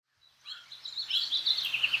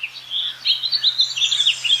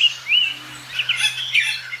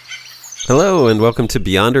Hello and welcome to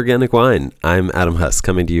Beyond Organic Wine. I'm Adam Huss,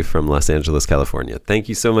 coming to you from Los Angeles, California. Thank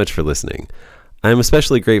you so much for listening. I'm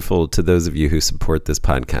especially grateful to those of you who support this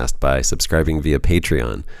podcast by subscribing via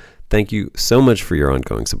Patreon. Thank you so much for your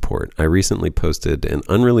ongoing support. I recently posted an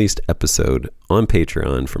unreleased episode on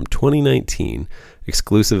Patreon from 2019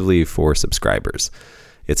 exclusively for subscribers.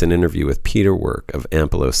 It's an interview with Peter Work of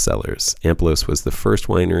Ampelos Cellars. Ampelos was the first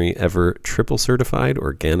winery ever triple certified,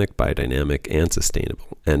 organic, biodynamic, and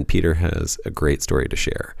sustainable. And Peter has a great story to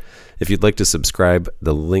share. If you'd like to subscribe,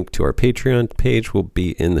 the link to our Patreon page will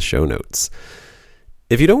be in the show notes.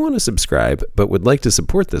 If you don't want to subscribe, but would like to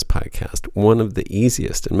support this podcast, one of the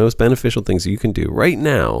easiest and most beneficial things you can do right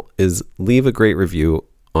now is leave a great review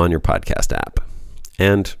on your podcast app.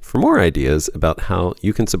 And for more ideas about how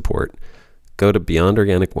you can support, go to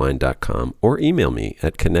beyondorganicwine.com or email me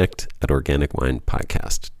at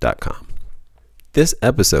connect@organicwinepodcast.com. This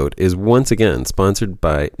episode is once again sponsored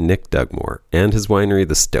by Nick Dugmore and his winery,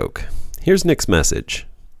 The Stoke. Here's Nick's message.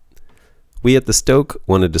 We at The Stoke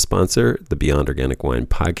wanted to sponsor the Beyond Organic Wine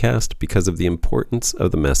podcast because of the importance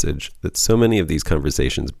of the message that so many of these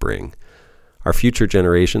conversations bring. Our future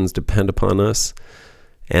generations depend upon us,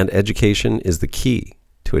 and education is the key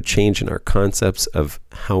to a change in our concepts of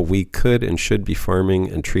how we could and should be farming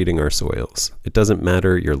and treating our soils. It doesn't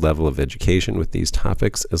matter your level of education with these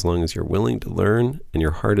topics, as long as you're willing to learn and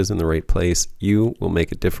your heart is in the right place, you will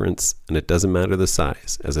make a difference, and it doesn't matter the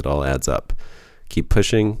size, as it all adds up. Keep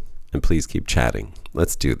pushing, and please keep chatting.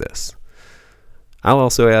 Let's do this. I'll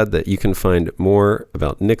also add that you can find more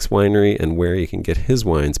about Nick's winery and where you can get his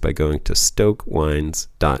wines by going to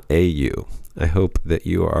stokewines.au. I hope that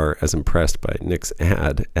you are as impressed by Nick's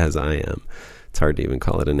ad as I am. It's hard to even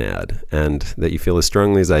call it an ad. And that you feel as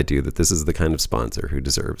strongly as I do that this is the kind of sponsor who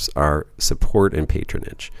deserves our support and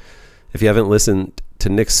patronage. If you haven't listened to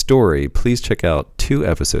Nick's story, please check out 2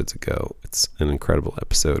 episodes ago. It's an incredible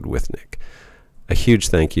episode with Nick. A huge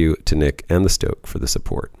thank you to Nick and the Stoke for the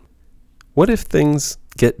support. What if things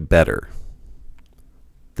get better?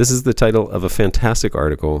 This is the title of a fantastic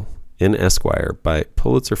article in Esquire by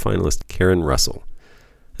Pulitzer finalist Karen Russell.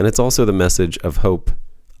 And it's also the message of hope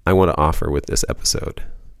I want to offer with this episode.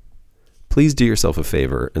 Please do yourself a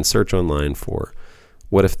favor and search online for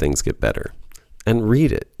What If Things Get Better? And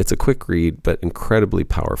read it. It's a quick read, but incredibly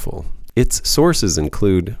powerful. Its sources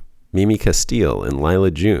include Mimi Castile and Lila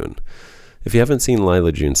June. If you haven't seen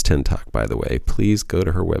Lila June's TED Talk, by the way, please go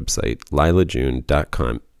to her website,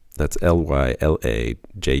 lilajune.com. That's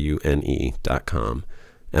LYLAJUNE.com.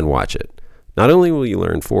 and watch it. Not only will you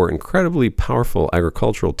learn 4 incredibly powerful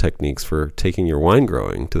agricultural techniques for taking your wine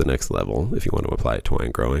growing to the next level, if you want to apply it to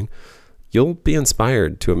wine growing, you'll be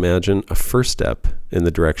inspired to imagine a first step in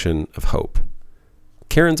the direction of hope.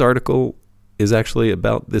 Karen's article is actually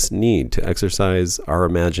about this need to exercise our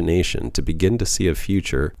imagination to begin to see a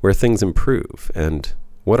future where things improve and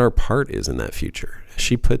what our part is in that future. As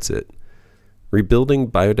she puts it,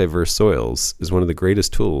 rebuilding biodiverse soils is one of the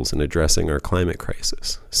greatest tools in addressing our climate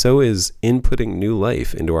crisis. So is inputting new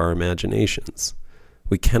life into our imaginations.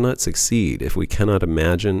 We cannot succeed if we cannot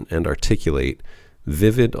imagine and articulate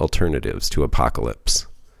vivid alternatives to apocalypse.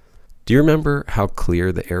 Do you remember how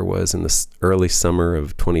clear the air was in the early summer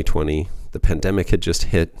of 2020? The pandemic had just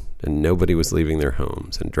hit and nobody was leaving their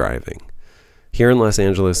homes and driving. Here in Los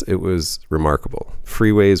Angeles, it was remarkable.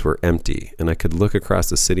 Freeways were empty, and I could look across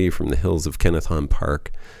the city from the hills of Kenneth Hahn Park,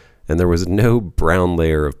 and there was no brown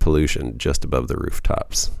layer of pollution just above the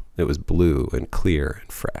rooftops. It was blue and clear and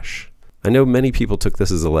fresh. I know many people took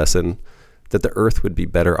this as a lesson that the earth would be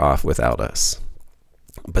better off without us.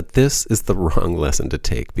 But this is the wrong lesson to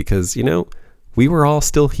take because, we were all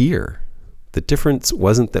still here. The difference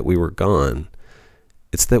wasn't that we were gone.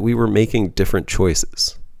 It's that we were making different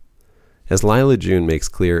choices. As Lila June makes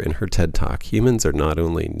clear in her TED Talk, humans are not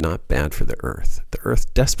only not bad for the earth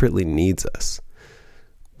desperately needs us.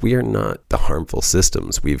 We are not the harmful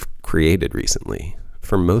systems we've created recently.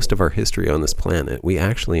 For most of our history on this planet, we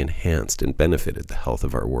actually enhanced and benefited the health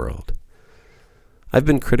of our world. I've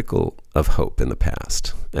been critical of hope in the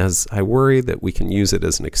past, as I worry that we can use it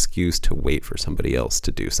as an excuse to wait for somebody else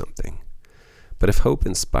to do something. But if hope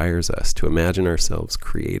inspires us to imagine ourselves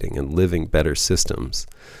creating and living better systems,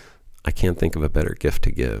 I can't think of a better gift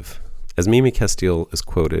to give. As Mimi Castile is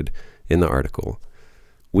quoted in the article,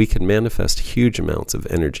 we can manifest huge amounts of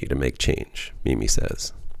energy to make change, Mimi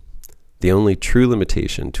says. The only true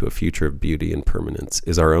limitation to a future of beauty and permanence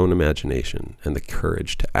is our own imagination and the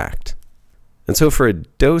courage to act. And so for a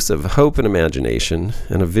dose of hope and imagination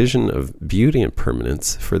and a vision of beauty and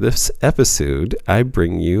permanence, for this episode, I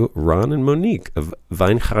bring you Ron and Monique of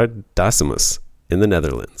Wijngaard Dassemus in the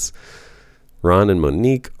Netherlands. Ron and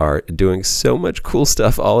Monique are doing so much cool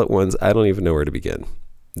stuff all at once, I don't even know where to begin.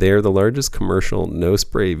 They are the largest commercial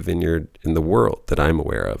no-spray vineyard in the world that I'm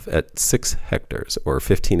aware of at 6 hectares or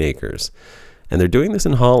 15 acres. And they're doing this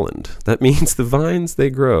in Holland. That means the vines they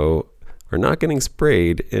grow are not getting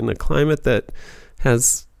sprayed in a climate that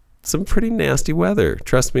has some pretty nasty weather.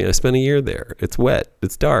 Trust me, I spent a year there. It's wet.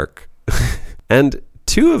 It's dark. And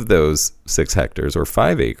 2 of those 6 hectares or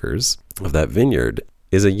 5 acres of that vineyard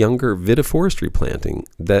is a younger Vitiforestry planting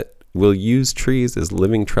that will use trees as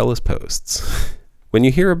living trellis posts. When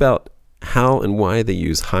you hear about how and why they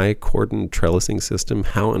use high cordon trellising system,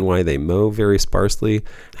 how and why they mow very sparsely,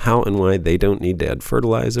 how and why they don't need to add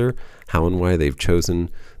fertilizer, how and why they've chosen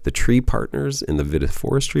the tree partners in the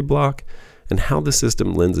Vitiforestry block, and how the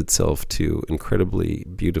system lends itself to incredibly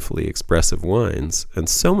beautifully expressive wines, and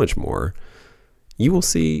so much more, you will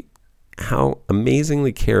see how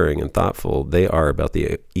amazingly caring and thoughtful they are about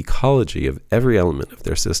the ecology of every element of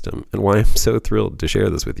their system, and why I'm so thrilled to share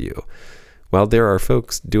this with you. While there are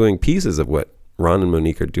folks doing pieces of what Ron and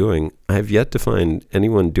Monique are doing, I have yet to find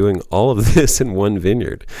anyone doing all of this in one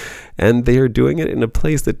vineyard. And they are doing it in a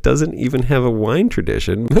place that doesn't even have a wine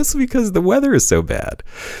tradition, mostly because the weather is so bad.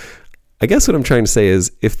 I guess what I'm trying to say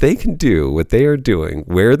is, if they can do what they are doing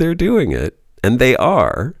where they're doing it, and they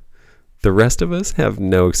are, the rest of us have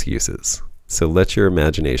no excuses. So let your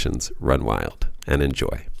imaginations run wild and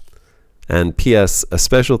enjoy. And P.S., a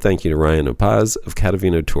special thank you to Ryan Opaz of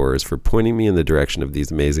Catavino Tours for pointing me in the direction of these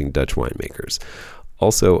amazing Dutch winemakers.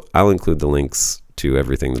 Also, I'll include the links to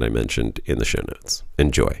everything that I mentioned in the show notes.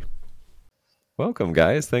 Enjoy. Welcome,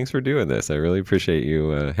 guys. Thanks for doing this. I really appreciate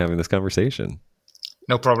you having this conversation.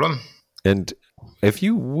 No problem. And if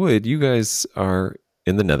you would, you guys are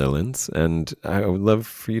in the Netherlands, and I would love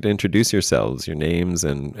for you to introduce yourselves, your names,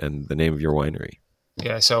 and the name of your winery.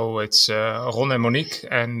 Yeah, so it's Ron and Monique,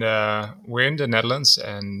 and we're in the Netherlands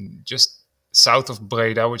and just south of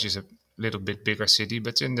Breda, which is a little bit bigger city,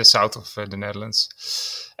 but in the south of the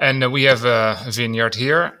Netherlands. And we have a vineyard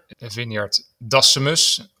here, a vineyard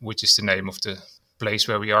Dassemus, which is the name of the place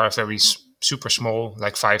where we are, a very super small,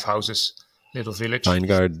 like 5 houses, little village.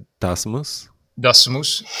 Wijngaard Dassemus?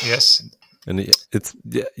 Dassemus, yes. And it's,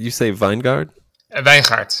 you say Wijngaard?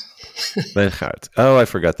 Wijngaard. Wijngaard. Oh, I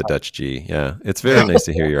forgot the Dutch G. Yeah, it's very nice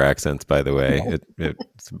to hear your accents, by the way. It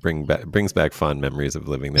brings back fond memories of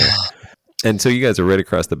living there. And so you guys are right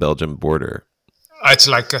across the Belgium border. It's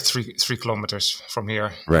like 3 kilometers from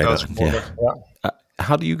here. Right Belgium on, border. Yeah.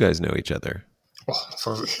 How do you guys know each other? Oh,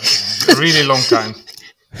 for a really long time.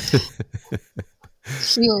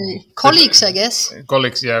 You're colleagues, I guess.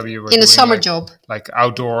 Colleagues, yeah. We were in a summer like, job. Like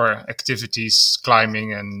outdoor activities,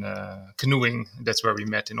 climbing and canoeing. That's where we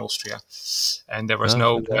met in Austria. And there was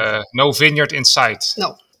no vineyard in sight.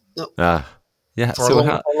 No. Yeah. For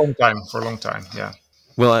a long time, yeah.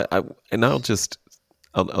 Well, I'll just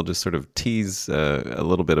sort of tease a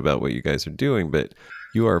little bit about what you guys are doing, but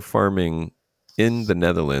you are farming in the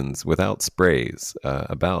Netherlands without sprays,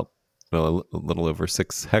 about a little over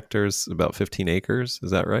 6 hectares, about 15 acres.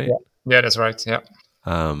 Is that right? Yeah, that's right. Yeah.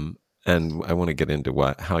 And I want to get into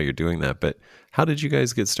how you're doing that, but how did you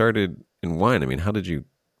guys get started in wine? I mean, how did you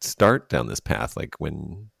start down this path? Like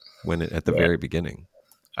when at the very beginning?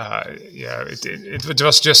 It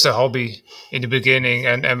was just a hobby in the beginning,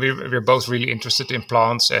 and we're both really interested in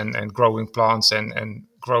plants and growing plants and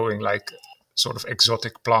growing like sort of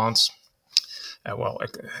exotic plants.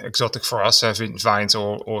 Exotic for us, having vines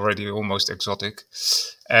are already almost exotic.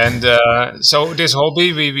 And so this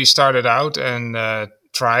hobby, we started out and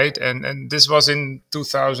tried. And this was in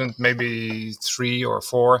 2000, maybe 3 or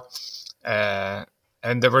 4.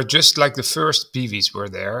 And there were just like the first peavies were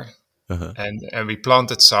there. Uh-huh. And we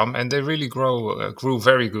planted some, and they really grew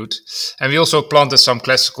very good. And we also planted some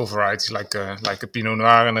classical varieties like a Pinot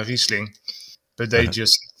Noir and a Riesling. But they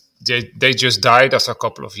they just died after a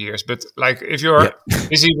couple of years. But like if you're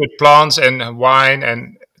busy with plants and wine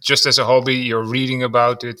and just as a hobby, you're reading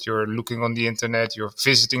about it, you're looking on the internet, you're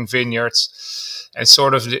visiting vineyards, and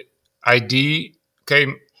sort of the idea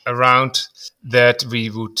came around that we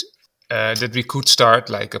could start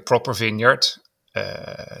like a proper vineyard,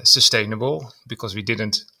 sustainable, because we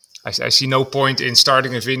didn't. I see no point in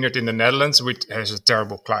starting a vineyard in the Netherlands, which has a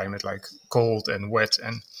terrible climate, like cold and wet,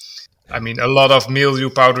 and I mean a lot of mildew,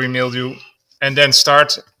 powdery mildew, and then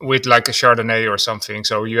start with like a Chardonnay or something.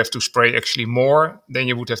 So you have to spray actually more than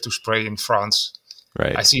you would have to spray in France.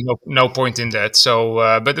 Right. I see no point in that. So,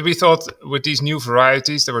 but we thought with these new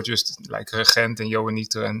varieties, there were just like Regent and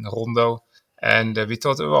Johanniter and Rondo, and we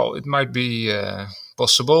thought, well, it might be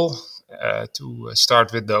possible to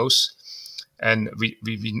start with those. and we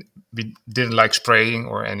didn't like spraying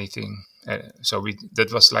or anything. So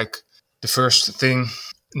that was like the first thing,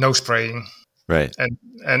 no spraying. Right.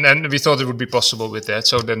 And then we thought it would be possible with that.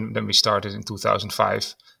 So then we started in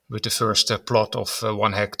 2005 with the first plot of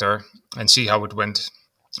 1 hectare and see how it went,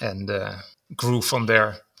 and grew from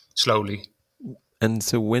there slowly. And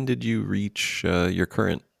so when did you reach your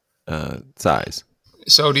current size?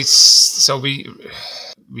 So we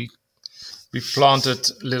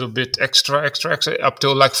planted a little bit extra up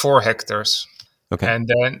till like 4 hectares. Okay. And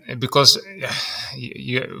then because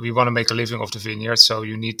we want to make a living off the vineyard, so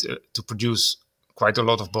you need to produce quite a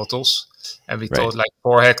lot of bottles. And we thought like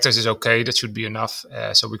 4 hectares is okay, that should be enough.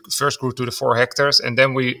 So we first grew to the 4 hectares, and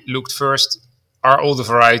then we looked first, are all the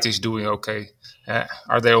varieties doing okay?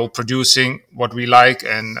 Are they all producing what we like,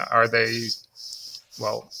 and are they,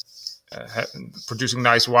 producing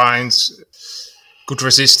nice wines, good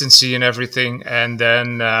resistancy and everything? And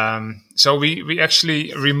then so we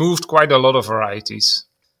actually removed quite a lot of varieties.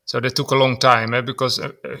 So that took a long time, because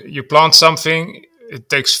you plant something, it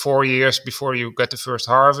takes 4 years before you get the first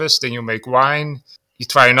harvest. Then you make wine. You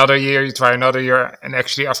try another year, and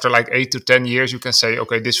actually after like 8 to 10 years, you can say,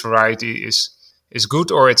 okay, this variety is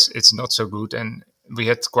good or it's not so good. And we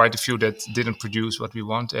had quite a few that didn't produce what we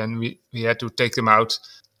want, and we had to take them out,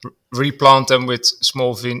 replant them with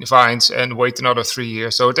small vines, and wait another 3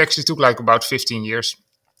 years. So it actually took like about 15 years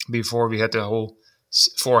before we had the whole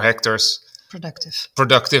 4 hectares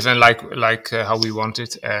productive and like how we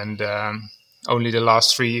wanted. And only the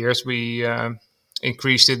last 3 years we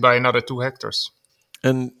increased it by another 2 hectares.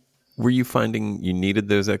 And were you finding you needed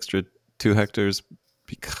those extra 2 hectares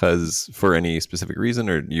because for any specific reason,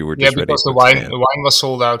 or you were just ready because to the wine was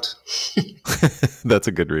sold out. That's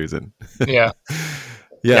a good reason. Yeah.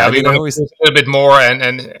 Yeah, we always a little bit more,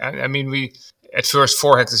 and I mean, we at first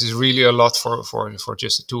 4 hectares is really a lot for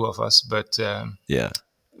just the 2 of us, but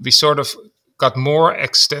we sort of got more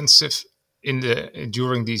extensive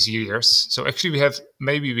during these years. So actually,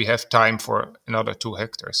 we have time for another 2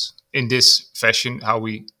 hectares in this fashion. How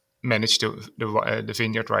we manage the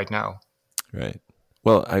vineyard right now. Right.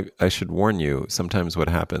 Well, I should warn you. Sometimes what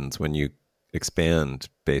happens when you expand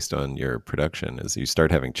based on your production is you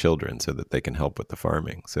start having children so that they can help with the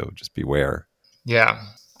farming. So just beware. Yeah,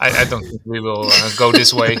 I don't think we will go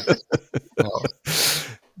this way. No.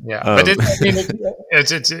 Yeah, but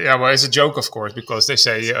it's a joke, of course, because they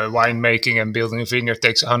say winemaking and building a vineyard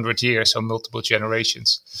takes 100 years, so multiple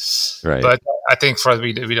generations. Right. But I think for us,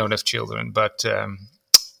 we don't have children, but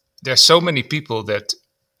there's so many people that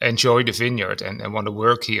enjoy the vineyard and want to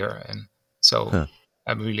work here, and so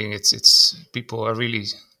I'm really it's people are really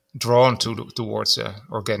drawn towards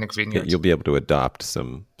organic vineyard. You'll be able to adopt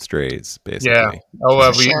some strays, basically. Yeah.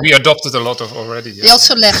 Oh, we adopted a lot They already. Yeah.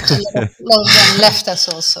 also left a lot of them left us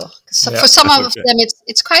also. So for some of them,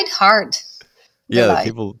 it's quite hard. Yeah,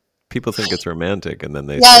 people think it's romantic, and then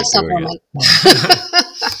they start doing it.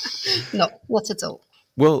 No, not at all.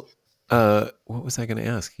 Well, what was I going to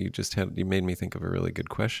ask? You made me think of a really good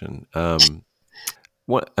question.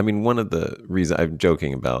 One of the reasons I'm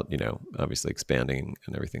joking about, obviously expanding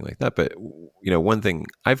and everything like that, but one thing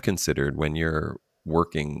I've considered when you're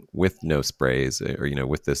working with no sprays, or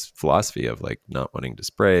with this philosophy of like not wanting to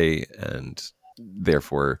spray, and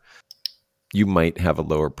therefore you might have a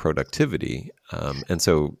lower productivity, and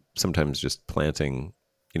so sometimes just planting,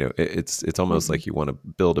 it's almost like you want to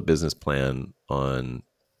build a business plan on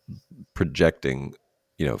projecting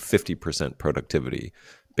 50% productivity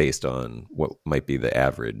based on what might be the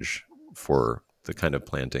average for the kind of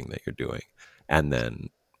planting that you're doing. And then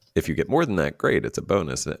if you get more than that, great, it's a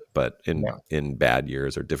bonus. But in bad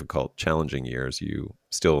years or difficult, challenging years, you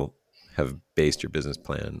still have based your business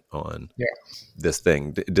plan on this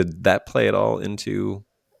thing. Did that play at all into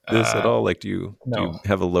this at all? Like, do you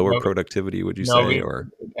have a lower productivity, would you say?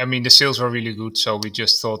 The sales were really good, so we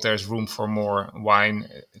just thought there's room for more wine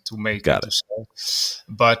to make and to sell.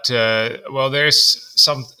 But there's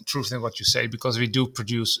some truth in what you say, because we do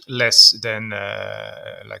produce less than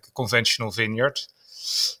like a conventional vineyard.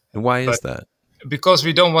 And why is that? Because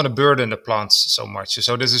we don't want to burden the plants so much.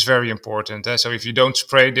 So this is very important. So if you don't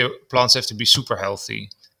spray, the plants have to be super healthy.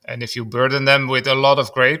 And if you burden them with a lot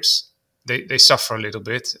of grapes, they suffer a little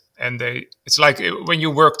bit, and it's like when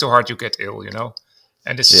you work too hard, you get ill,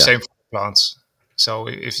 and it's the same for the plants. So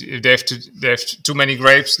if they have too many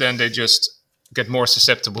grapes, then they just get more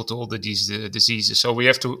susceptible to all these diseases. So we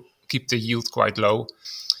have to keep the yield quite low,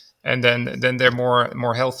 and then they're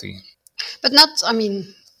more healthy. But not,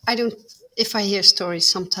 I don't. if I hear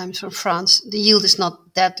stories sometimes from France, the yield is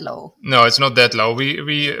not that low. No, it's not that low.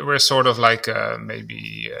 We're sort of like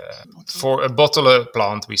maybe for a bottle a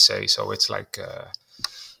plant, we say. So it's like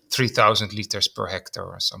 3,000 liters per hectare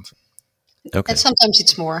or something. Okay. And sometimes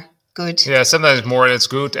it's more. Good. Yeah, sometimes more, that's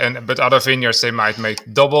good. But other vineyards, they might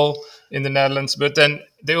make double in the Netherlands. But then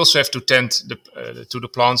they also have to tend to the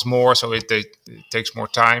plants more, so it takes more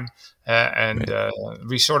time.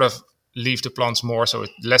 We sort of leave the plants more, so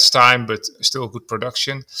it's less time, but still good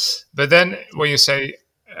production. But then when you say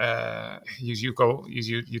you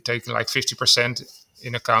take like 50%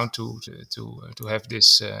 in account to have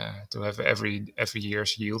this to have every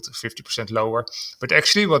year's yield 50% lower. But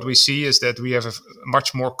actually, what we see is that we have a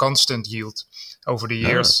much more constant yield over the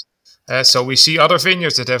years. So we see other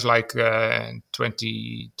vineyards that have like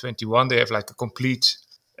 2021, they have like a complete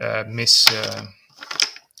miss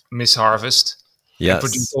harvest. Yes. And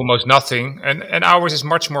produce almost nothing, and ours is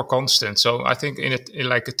much more constant. So I think in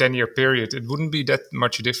like a 10-year period, it wouldn't be that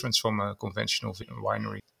much a difference from a conventional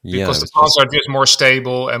winery, because the plants are just more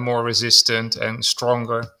stable and more resistant and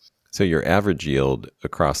stronger. So your average yield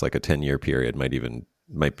across like a 10-year period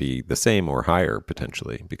might be the same or higher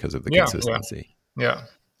potentially because of the consistency. Yeah.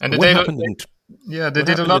 And what happened they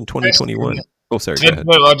did a lot in 2021. Oh, sorry. Go ahead.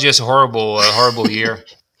 Well, just a horrible year.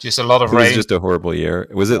 Just a lot of rain. It was just a horrible year.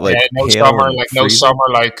 Was it like no summer,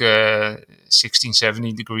 like 16,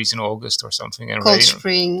 17 degrees in August or something, and cold rain,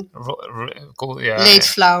 spring, cold, late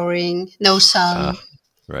flowering, no sun,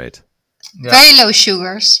 right? Very low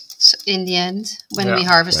sugars in the end when we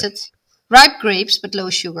harvested. Ripe grapes, but low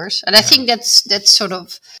sugars, and I think that's sort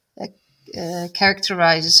of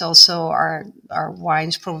characterizes also our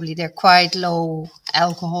wines. Probably they're quite low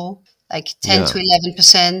alcohol, like 10 to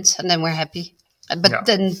 11%, and then we're happy. But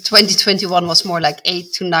then 2021 was more like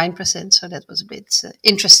 8 to 9%. So that was a bit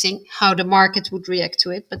interesting how the market would react to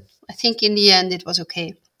it. But I think in the end, it was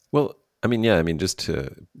okay. Well, just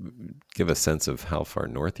to give a sense of how far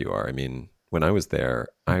north you are. I mean, when I was there,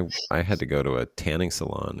 I had to go to a tanning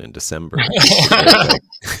salon in December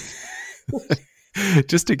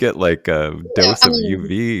just to get like a dose of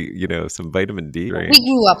UV, some vitamin D. Right? We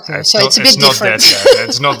grew up here, so it's a bit different.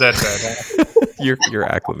 It's not that bad. You're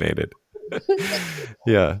acclimated.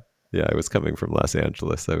 Yeah, I was coming from Los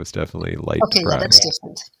Angeles. I was definitely light. Okay, that's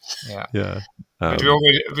different. Yeah. But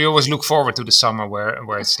we always look forward to the summer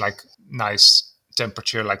where it's like nice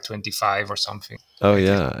temperature, like 25 or something. Oh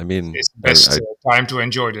yeah, I mean, it's the best time to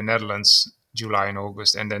enjoy the Netherlands, July and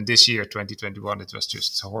August. And then this year, 2021, it was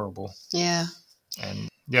just horrible. Yeah. And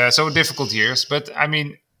so difficult years. But I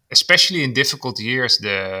mean, especially in difficult years,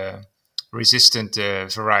 the resistant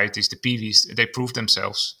varieties, the PVs, they prove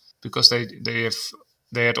themselves. Because they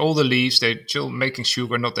had all the leaves, they're still making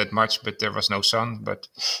sugar, not that much, but there was no sun. But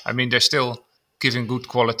I mean, they're still giving good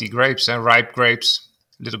quality grapes and ripe grapes,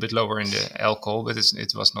 a little bit lower in the alcohol, but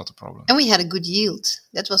it was not a problem. And we had a good yield.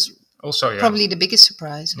 That was also probably the biggest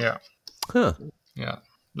surprise. Yeah. Huh. Yeah.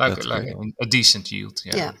 Like a decent yield.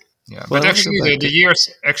 Yeah. Well, but actually, the years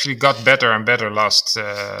actually got better and better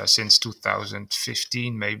since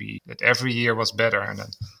 2015, maybe. That every year was better, and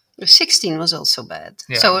then 16 was also bad.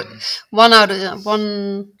 Yeah. So 1 out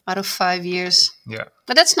of 5 years. Yeah.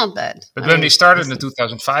 But that's not bad. But when we started in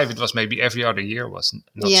 2005, it was maybe every other year was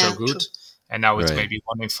not so good. True. And now it's maybe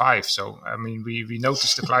 1 in 5. So, I mean, we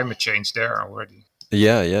noticed the climate change there already.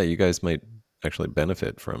 Yeah. You guys might actually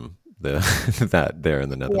benefit from that there in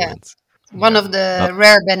the Netherlands. Yeah. One of the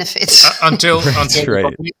rare benefits. Until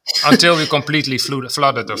we completely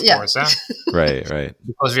flooded, of course. Huh? Right.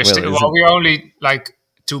 Because we're only like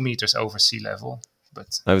 2 meters over sea level.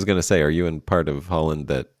 But I was going to say, are you in part of Holland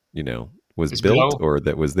that was built or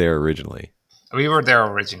that was there originally? We were there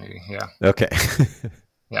originally. Yeah. Okay.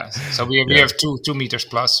 Yeah. So we have 2 meters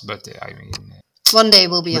plus, but I mean, one day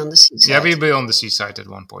we'll be on the seaside. Yeah, we'll be on the seaside at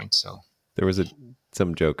one point. So there was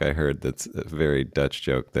some joke I heard that's a very Dutch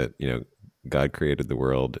joke that God created the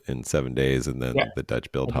world in 7 days, and then the Dutch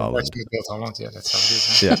built Holland. The Dutch built Holland. Yeah, that's how it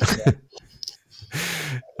is.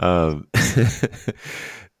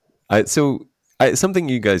 Yeah. Something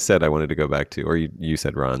you guys said I wanted to go back to, or you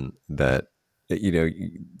said, Ron, that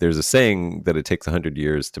there's a saying that it takes 100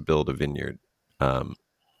 years to build a vineyard,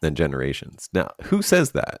 and generations. Now, who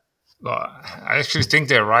says that? Well, I actually think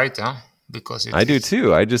they're right, huh? Because I do too.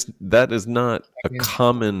 That is not a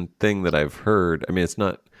common thing that I've heard. I mean, it's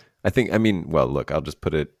not. Well, look, I'll just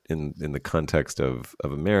put it in the context of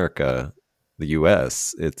America, the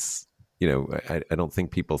U.S. It's. I don't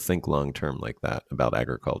think people think long term like that about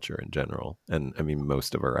agriculture in general. And I mean,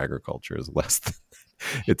 most of our agriculture is less than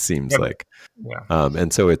it seems like. Yeah.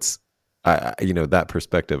 And so it's, that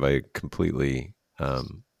perspective I completely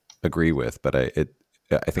agree with, but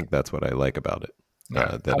I think that's what I like about it.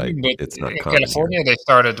 Yeah, It's not in common California here. they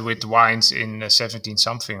started with wines in 17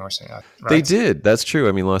 something or something, They right? did. That's true.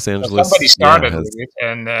 I mean, Los So somebody Angeles, started has with it,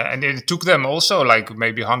 and it took them also like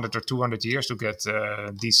maybe 100 or 200 years to get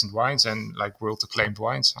decent wines and like world acclaimed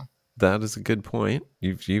wines. Huh? that is a good point.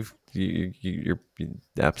 You're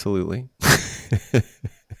absolutely.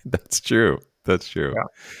 That's true. That's true. Yeah.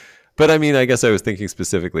 But I mean, I guess I was thinking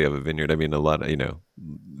specifically of a vineyard. I mean, a lot of,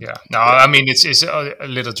 Yeah. No, I mean it's a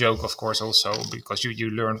little joke, of course, also because you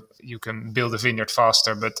learn you can build a vineyard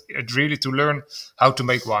faster, but it really to learn how to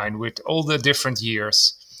make wine with all the different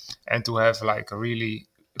years and to have like a really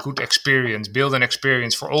good experience, build an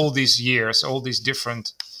experience for all these years, all these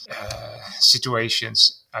different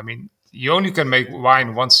situations. I mean, you only can make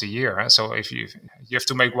wine once a year, huh? So if you have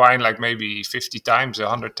to make wine like maybe 50 times,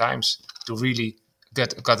 100 times to really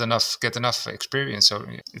get enough experience. So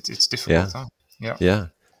it's yeah, difficult, huh? Yeah. yeah.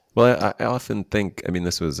 Well, I often think, I mean,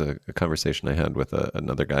 this was a conversation I had with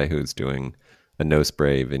another guy who's doing a no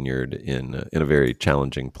spray vineyard in a very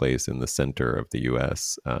challenging place in the center of the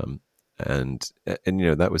U.S. And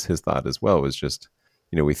that was his thought as well. Was just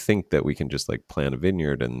we think that we can just like plant a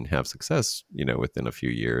vineyard and have success within a few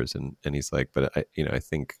years, and he's like, but I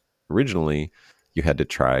think originally you had to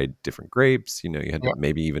try different grapes. You had to Yeah.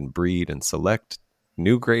 maybe even breed and select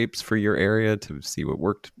new grapes for your area to see what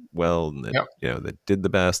worked well and that Yeah. that did the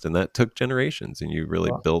best, and that took generations, and you really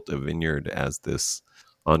Yeah. built a vineyard as this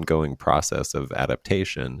ongoing process of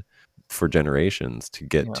adaptation for generations to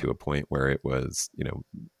get Yeah. to a point where it was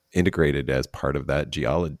integrated as part of that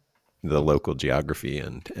geology, the local geography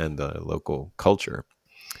and the local culture.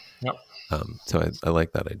 Yeah. So I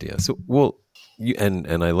like that idea. So you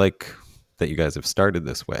and I like that you guys have started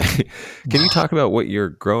this way. Can you talk about what you're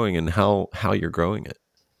growing and how you're growing it?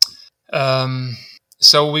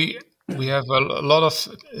 So we have a lot of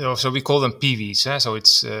so we call them PVs. So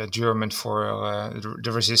it's German for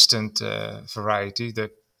the resistant variety, the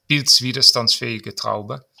pilzwiderstandsfähige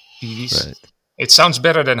Traube, PVs. Right. It sounds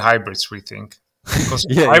better than hybrids, we think, because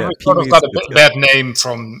Yeah. hybrids sort of Peewees, got a it's good. bad name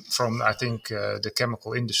from I think the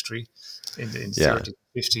chemical industry in the 30s,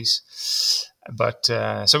 50s. But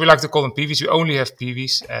so we like to call them PVs. We only have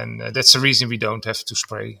PVs, and that's the reason we don't have to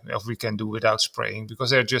spray, or we can do without spraying,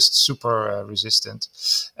 because they're just super resistant,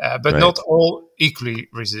 but Right. not all equally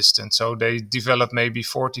resistant. So they develop maybe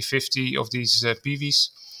 40, 50 of these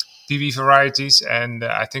PV varieties, and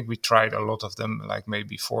I think we tried a lot of them, like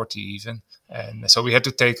maybe 40 even. And so we had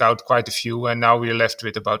to take out quite a few, and now we're left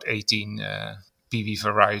with about 18 PV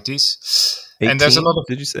varieties. 18, and there's a lot of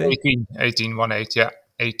did you say? 18, 18, yeah.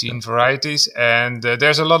 18 varieties, and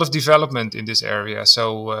there's a lot of development in this area.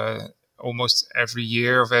 So almost every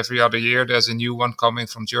year or every other year, there's a new one coming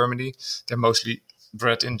from Germany. They're mostly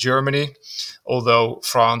bred in Germany, although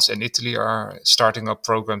France and Italy are starting up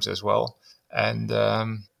programs as well. And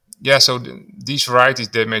so these varieties,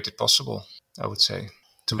 they made it possible, I would say,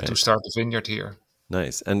 to start a vineyard here.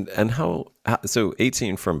 Nice. And how so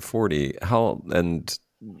 18 from 40, how, and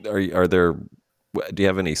are there, do you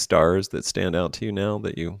have any stars that stand out to you now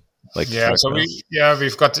that you like to talk about?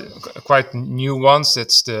 We've got quite new ones.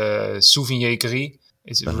 That's the Sauvignon Gris.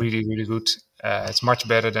 It's really, really good. It's much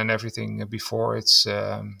better than everything before. It's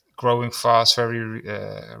growing fast, very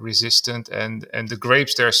resistant, and the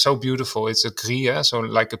grapes, they're so beautiful. It's a Gris, so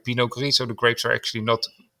like a Pinot Gris. So the grapes are actually not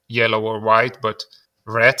yellow or white, but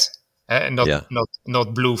red. And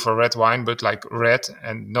not blue for red wine, but like red,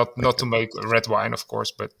 and not to make red wine, of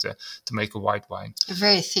course, but to make a white wine.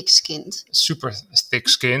 Very thick-skinned. Super thick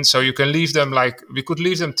skin, so you can leave them we could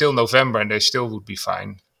leave them till November, and they still would be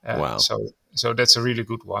fine. Wow! So that's a really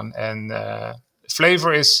good one, and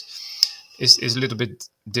flavor is a little bit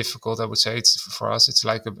difficult, I would say. It's for us, it's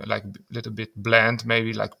like a little bit bland,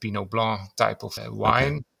 maybe like Pinot Blanc type of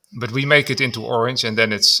wine. Okay. But we make it into orange, and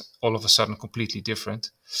then it's all of a sudden completely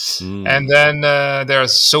different. And then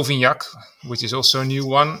there's Sauvignac, which is also a new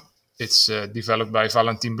one. It's developed by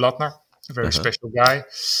Valentin Blattner, a very special guy.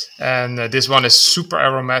 And this one is super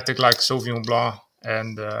aromatic, like Sauvignon Blanc,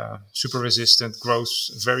 and super resistant,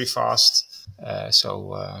 grows very fast.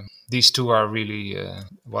 These two are really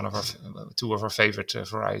two of our favorite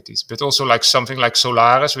varieties. But also like something like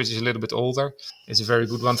Solaris, which is a little bit older. It's a very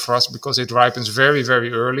good one for us because it ripens very,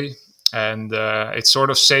 very early. And it sort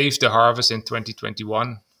of saved the harvest in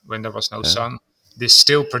 2021 when there was no sun. This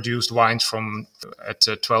still produced wines at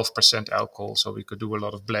 12% alcohol. So we could do a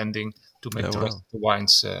lot of blending to make the rest of the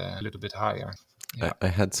wines a little bit higher. Yeah. I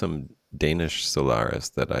had some Danish Solaris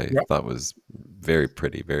that I thought was very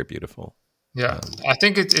pretty, very beautiful. Yeah, I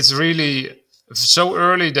think it's really so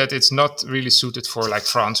early that it's not really suited for like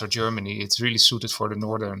France or Germany. It's really suited for the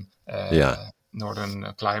northern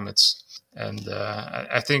climates. And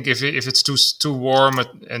I think if it's too warm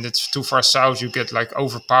and it's too far south, you get like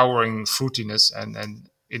overpowering fruitiness. And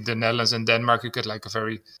in the Netherlands and Denmark, you get like a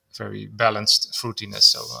very, very balanced fruitiness.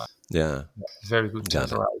 So very good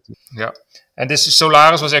variety. Yeah, and this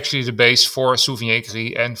Solaris was actually the base for Sauvignon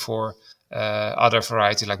Gris and for other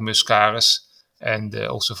variety like Muscaris, and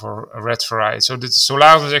also for a red variety. So the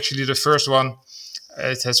Solaris was actually the first one.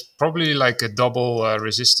 It has probably like a double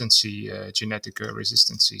genetic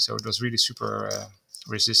resistancy. So it was really super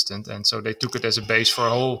resistant. And so they took it as a base for a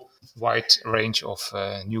whole wide range of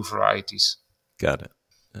new varieties. Got it.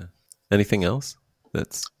 Yeah. Anything else? Do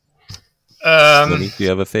you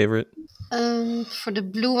have a favorite? For the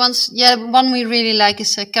blue ones, one we really like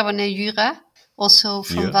is Cabernet Jura, also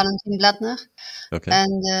from Valentin Blattner. Okay.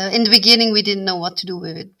 And in the beginning, we didn't know what to do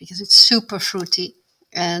with it because it's super fruity.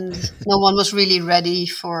 And no one was really ready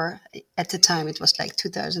at the time, it was like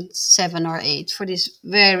 2007 or 2008, for this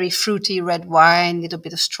very fruity red wine, little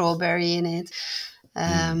bit of strawberry in it.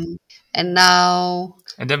 And now...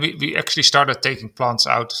 And then we actually started taking plants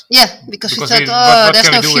out. Yeah, because we thought,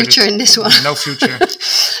 there's no future in this one. No future.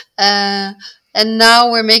 And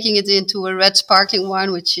now we're making it into a red sparkling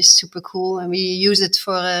wine, which is super cool. And we use it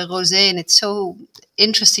for rosé, and it's so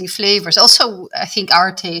interesting flavors. Also, I think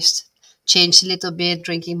our taste changed a little bit,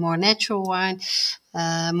 drinking more natural wine,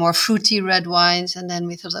 more fruity red wines. And then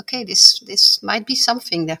we thought, okay, this might be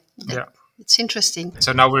something there. Yeah. It's interesting.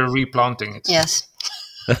 So now we're replanting it. Yes.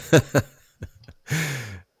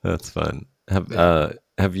 That's fun.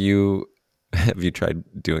 Have you tried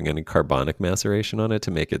doing any carbonic maceration on it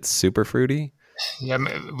to make it super fruity? Yeah,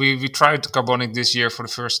 we tried carbonic this year for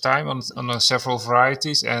the first time on several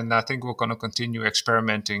varieties, and I think we're going to continue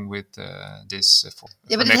experimenting with this for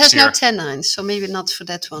but next it has year. no tannins, so maybe not for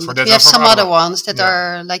that one. But we have some other ones that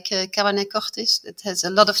are like Cabernet Cortis that has a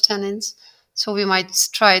lot of tannins, so we might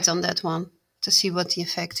try it on that one to see what the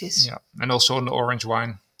effect is. Yeah, and also on the orange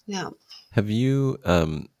wine. Yeah. Have you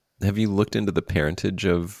looked into the parentage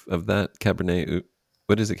of that Cabernet?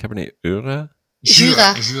 What is it? Cabernet Jura?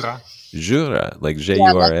 Jura, like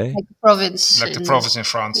Jura, like the province, like the province in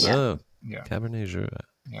France. Oh, Cabernet Jura.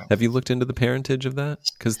 Yeah. Have you looked into the parentage of that?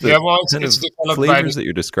 Because the it's flavors that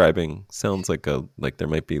you're describing sounds like there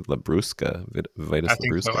might be Labrusca, Vitis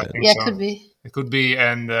Labrusca. So. Could be. It could be,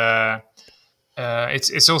 and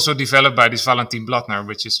it's also developed by this Valentin Blattner,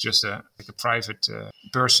 which is just a private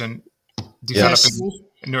person developing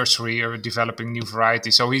a nursery or developing new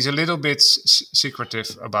varieties. So he's a little bit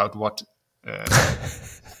secretive about what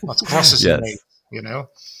crosses he made, you know?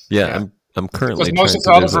 Yeah. I'm currently because most of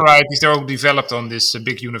the other varieties, they're all developed on these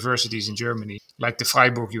big universities in Germany, like the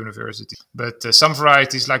Freiburg University. But some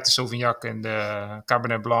varieties, like the Sauvignac and the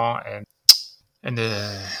Cabernet Blanc and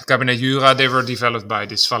the Cabernet Jura, they were developed by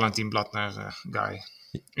this Valentin Blattner guy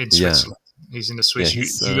in Switzerland. He's in the Swiss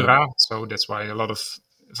Jura, so that's why a lot of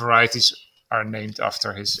varieties are named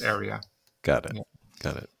after his area. Got it.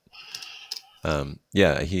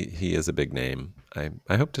 He is a big name.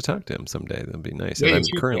 I hope to talk to him someday. That'd be nice. And I'm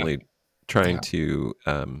currently trying to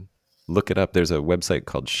look it up. There's a website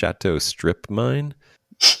called Chateau Strip Mine,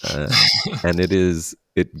 and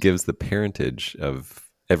it gives the parentage of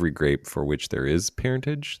every grape for which there is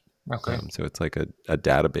parentage. Okay. So it's like a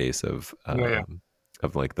database of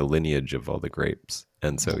like the lineage of all the grapes,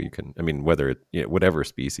 and so you can, whether whatever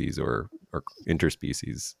species or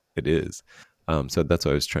interspecies it is. So that's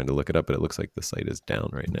why I was trying to look it up, but it looks like the site is down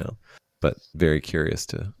right now. But very curious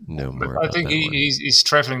to know more. But I think he's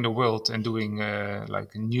traveling the world and doing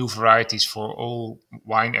like new varieties for all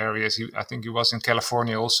wine areas. I think he was in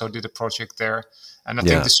California, also did a project there, and I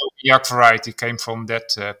think the Sauvignac variety came from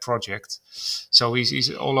that project. So he's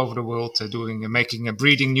all over the world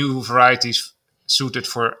breeding new varieties suited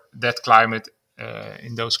for that climate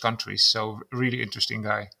in those countries. So really interesting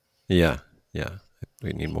guy. Yeah.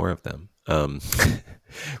 We need more of them.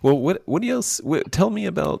 Well, what else? Tell me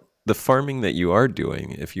about the farming that you are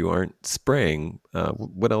doing. If you aren't spraying,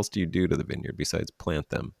 what else do you do to the vineyard besides plant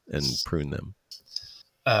them and prune them?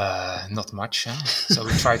 Not much. So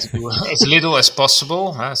we try to do as little as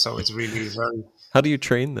possible. So it's really very... How do you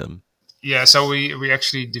train them? Yeah, so we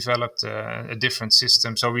actually developed a different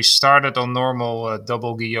system. So we started on normal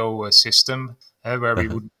double guillot system where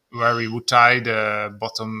we would tie the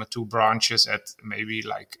bottom two branches at maybe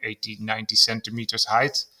like 80, 90 centimeters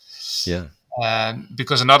height. Yeah.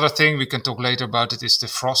 Because another thing we can talk later about it is the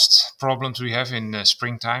frost problems we have in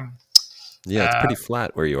springtime. Yeah, it's pretty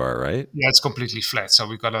flat where you are, right? Yeah, it's completely flat. So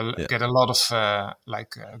we gotta Yeah. get a lot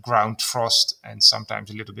of ground frost, and sometimes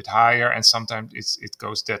a little bit higher, and sometimes it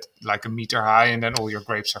goes that like a meter high, and then all your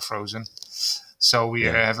grapes are frozen. So we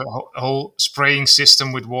have a whole spraying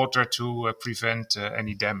system with water to prevent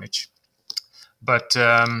any damage. But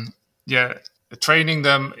training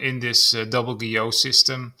them in this double GO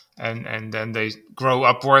system, and then they grow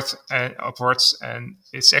upwards, and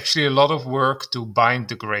it's actually a lot of work to bind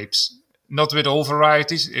the grapes. Not with all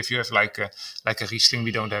varieties. If you have like a Riesling,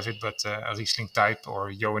 we don't have it, but a Riesling type, or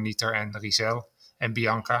Johanniter and Riesel and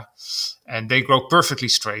Bianca, and they grow perfectly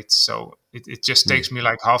straight. So it just takes me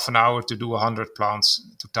like half an hour to do 100 plants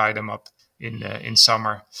to tie them up in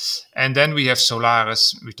summer. And then we have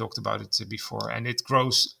Solaris. We talked about it before, and it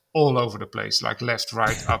grows all over the place, like left,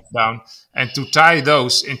 right, up, down. And to tie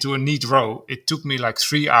those into a neat row, it took me like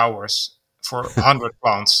 3 hours for 100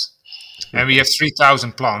 plants. And we have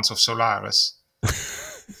 3,000 plants of Solaris.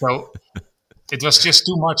 So it was just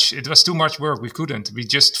too much. It was too much work. We couldn't. We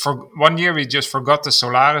just, for 1 year, we just forgot the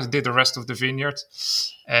Solaris, did the rest of the vineyard.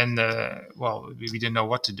 And, we didn't know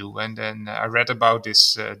what to do. And then I read about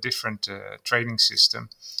this different training system.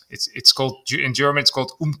 It's called, in German, it's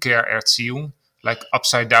called Umkehrerziehung, like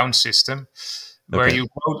upside down system, where you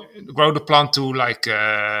grow the plant to like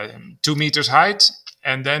 2 meters height.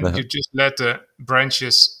 And then you just let the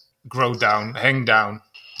branches grow down, hang down.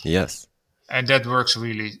 Yes. And that works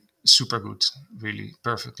really super good, really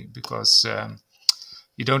perfectly, because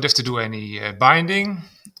you don't have to do any binding,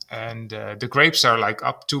 and the grapes are like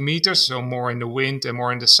up 2 meters, so more in the wind and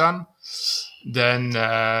more in the sun. Then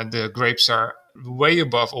the grapes are way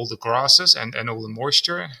above all the grasses and all the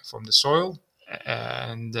moisture from the soil,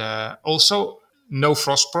 and also no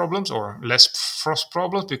frost problems, or less frost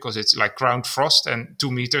problems, because it's like ground frost, and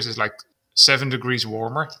 2 meters is like 7 degrees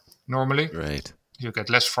warmer normally. Right. You get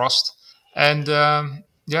less frost. And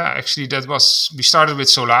actually we started with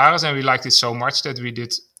Solaris, and we liked it so much that we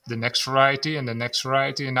did the next variety and the next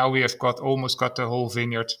variety. And now we have almost got the whole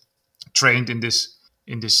vineyard trained in this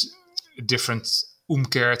different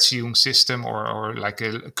Umkehrerziehung system, or like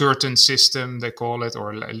a curtain system, they call it,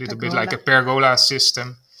 or a little bit like a pergola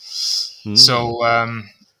system. So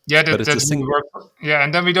that really worked. Yeah,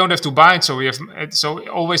 and then we don't have to bind. So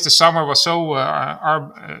always the summer was so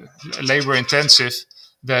labor intensive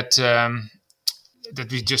that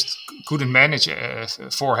we just couldn't manage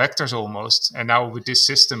 4 hectares almost. And now with this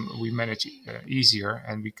system, we manage easier,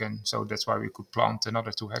 and we can. So that's why we could plant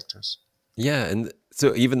another 2 hectares. Yeah, and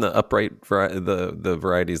so even the upright the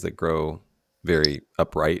varieties that grow very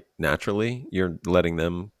upright naturally, you're letting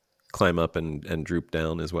them climb up and droop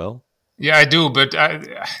down as well. Yeah, I do, but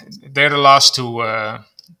they're the last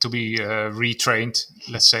to be retrained,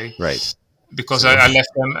 let's say. Right. Because I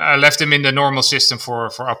left them in the normal system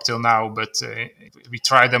for up till now, but we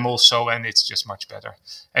tried them also, and it's just much better.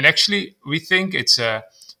 And actually, we think it's a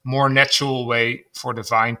more natural way for the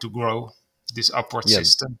vine to grow, this upward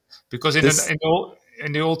system. Because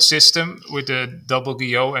in the old system with the double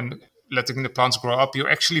GO and letting the plants grow up, you're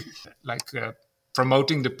actually like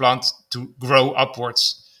promoting the plant to grow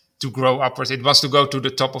upwards. It wants to go to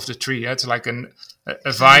the top of the tree. It's like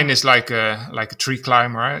a vine is like a tree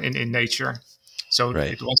climber in nature. So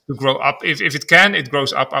It wants to grow up. If it can, it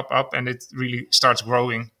grows up, and it really starts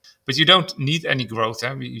growing. But you don't need any growth.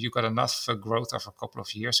 You got enough growth of a couple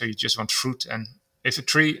of years. So you just want fruit. And if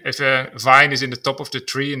a vine is in the top of the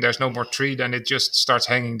tree and there's no more tree, then it just starts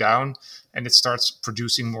hanging down and it starts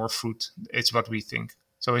producing more fruit. It's what we think.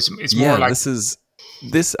 So it's more like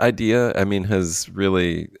this idea, I mean, has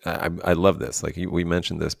really, I love this. Like we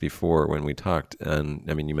mentioned this before when we talked, and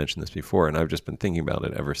I mean, you mentioned this before, and I've just been thinking about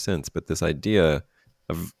it ever since. But this idea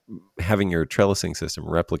of having your trellising system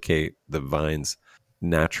replicate the vine's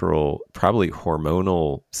natural, probably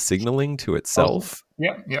hormonal signaling to itself.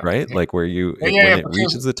 Right? Yeah. Like where when it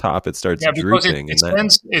reaches the top, it starts drooping. It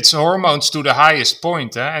sends its hormones to the highest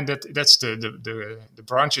point, and that's the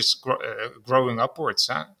branches growing upwards.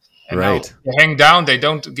 And now they hang down. They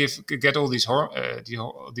don't get all these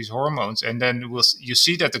hormones, and then you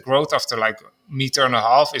see that the growth after like 1.5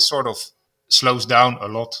 meters is sort of slows down a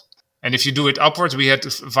lot. And if you do it upwards, we had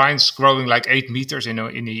vines growing like 8 meters in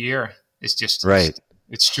a year. It's just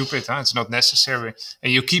it's stupid. It's not necessary.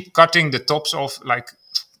 And you keep cutting the tops off like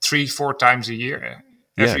 3-4 times a year.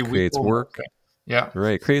 Every week creates work.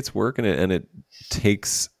 Creates work, and it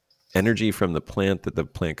takes energy from the plant that the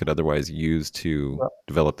plant could otherwise use to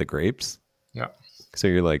develop the grapes. Yeah. So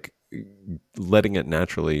you're like letting it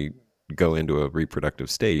naturally go into a reproductive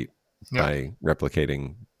state by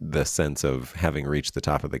replicating the sense of having reached the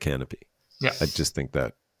top of the canopy. Yeah. I just think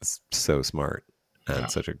that's so smart.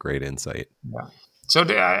 and such a great insight. Yeah. So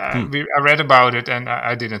I read about it, and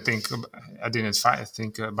I didn't think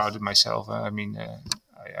about it myself. I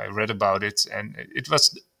read about it, and it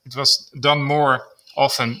was done more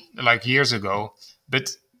often like years ago.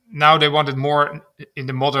 But now they wanted more in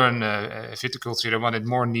the modern viticulture. They wanted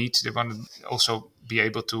more neat. They wanted also be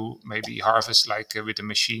able to maybe harvest like with a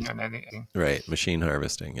machine and anything. Right, machine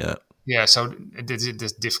harvesting. Yeah. Yeah, so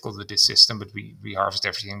it's difficult with this system, but we harvest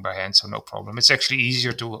everything by hand, so no problem. It's actually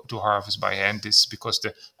easier to harvest by hand. This because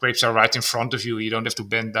the grapes are right in front of you. You don't have to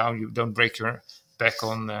bend down. You don't break your back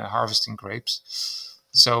on harvesting grapes.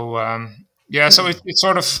 So so it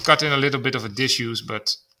sort of got in a little bit of a disuse,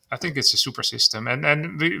 but I think it's a super system.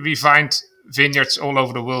 And we find vineyards all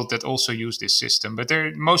over the world that also use this system, but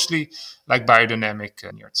they're mostly like biodynamic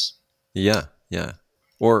vineyards. Yeah, yeah.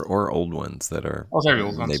 Or old ones that are very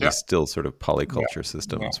old ones, maybe still sort of polyculture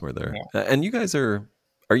systems where they're... And you guys are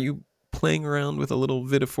you playing around with a little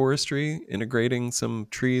vitiforestry, integrating some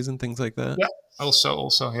trees and things like that? Yeah,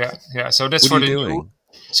 also, yeah. So that's what are you doing?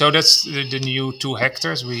 So that's the new 2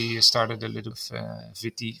 hectares. We started a little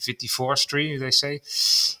Vitiforestry, they say.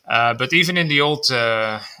 But even in the old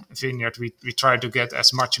vineyard, we try to get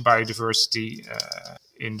as much biodiversity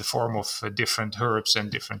in the form of different herbs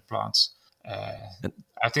and different plants.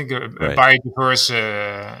 I think a biodiverse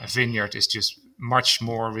vineyard is just much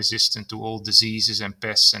more resistant to all diseases and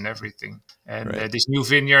pests and everything. And this new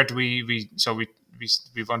vineyard, we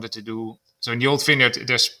wanted to do. So in the old vineyard,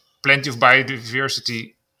 there's plenty of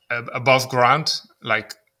biodiversity above ground,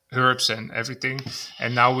 like herbs and everything.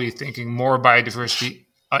 And now we're thinking more biodiversity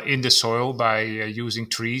in the soil by using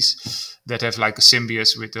trees that have like a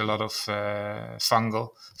symbiosis with a lot of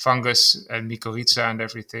fungus and mycorrhiza and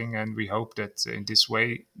everything. And we hope that in this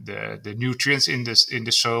way, the nutrients in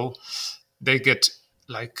the soil, they get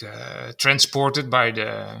like transported by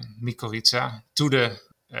the mycorrhiza to the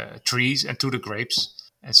trees and to the grapes.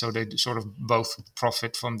 And so they sort of both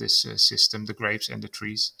profit from this system, the grapes and the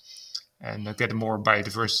trees, and get more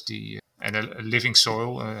biodiversity and a living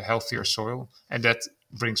soil, a healthier soil. And that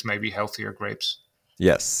brings maybe healthier grapes.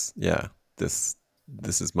 Yes. Yeah. This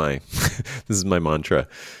is my this is my mantra.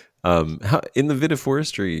 How in the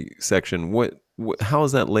vitiforestry section, how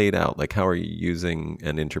is that laid out? Like, how are you using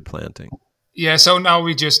and interplanting? Yeah, so now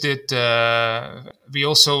we just did. We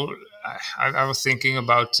also, I was thinking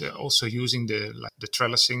about also using the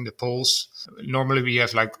trellising, the poles. Normally we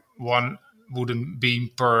have like 1 wooden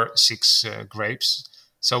beam per 6 grapes.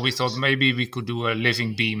 So we thought maybe we could do a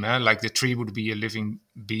living beam, like the tree would be a living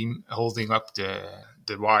beam holding up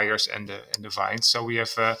the wires and the vines. So we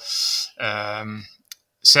have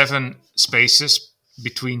 7 spaces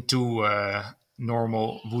between 2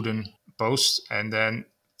 normal wooden posts, and then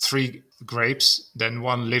 3 grapes, then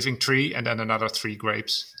 1 living tree, and then another 3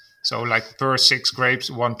 grapes. So like per 6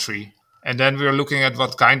 grapes, 1 tree. And then we're looking at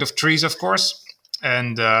what kind of trees, of course.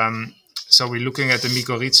 And so we're looking at the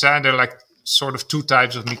mycorrhiza, and they're like sort of 2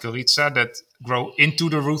 types of mycorrhiza that grow into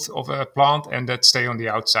the root of a plant and that stay on the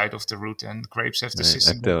outside of the root. And grapes have the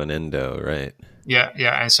system. Ecto and endo, right? Yeah.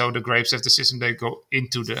 And so the grapes have the system, they go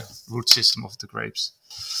into the root system of the grapes.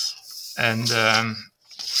 And so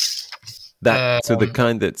the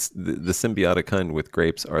kind that's the symbiotic kind with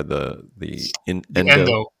grapes are the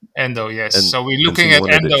endo, yes. So we're looking at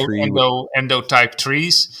endo type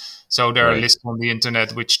trees. So there are lists on the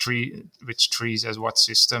internet which trees as what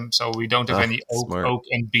system. So we don't have any oak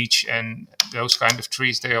and beech and those kind of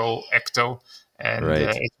trees. They're all ecto, and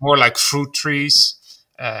it's more like fruit trees.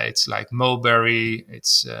 It's like mulberry.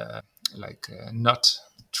 It's like nut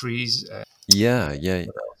trees.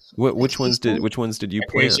 Which ones did you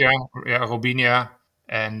plant? Robinia,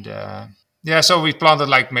 and so we planted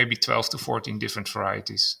like maybe 12 to 14 different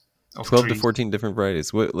varieties of 12 trees. to 14 different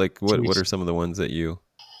varieties. What are some of the ones that you?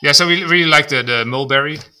 Yeah, so we really like the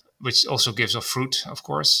mulberry, which also gives off fruit, of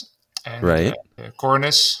course, and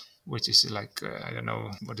cornus, which is like I don't know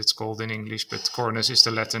what it's called in English, but cornus is the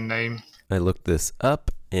Latin name. I looked this up,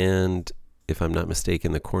 and if I'm not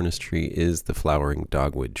mistaken, the cornus tree is the flowering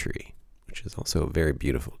dogwood tree, which is also a very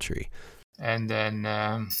beautiful tree. And then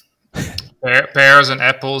pears and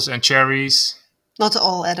apples and cherries. Not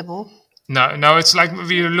all edible. No, it's like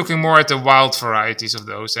we're looking more at the wild varieties of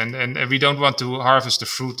those, and we don't want to harvest the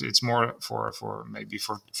fruit. It's more for maybe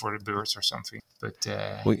for the birds or something. But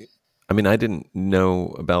I didn't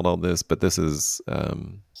know about all this, but this is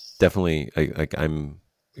definitely I'm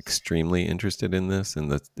extremely interested in this in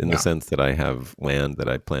the sense that I have land that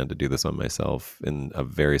I plan to do this on myself in a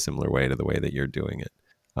very similar way to the way that you're doing it,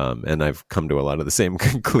 and I've come to a lot of the same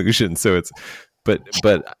conclusions. So it's. But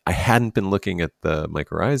I hadn't been looking at the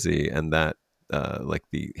mycorrhizae, and that like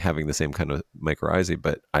the having the same kind of mycorrhizae,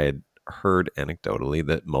 but I had heard anecdotally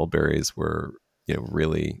that mulberries were,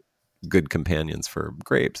 really good companions for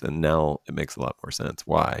grapes, and now it makes a lot more sense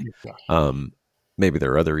why. Yeah. Maybe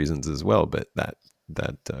there are other reasons as well, but that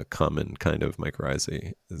common kind of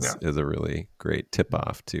mycorrhizae is a really great tip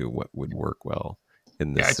off to what would work well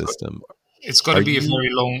in this system. It's got to be a very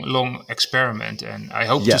long experiment, and I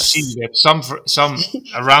hope to Yes. see that some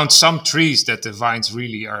around some trees that the vines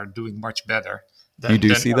really are doing much better. You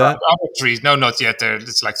do see that? Other trees? No, not yet.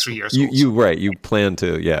 It's like 3 years old. You plan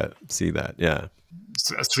to see that, yeah.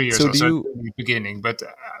 3 years old, so in the beginning. But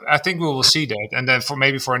I think we will see that, and then for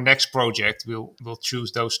our next project, we'll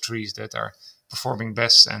choose those trees that are performing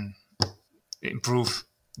best and improve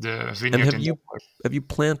the vineyard. And have you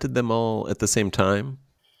planted them all at the same time?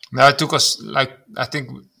 No, it took us I think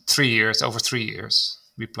 3 years. Over 3 years,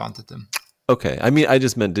 we planted them. Okay, I mean, I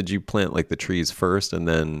just meant, did you plant like the trees first and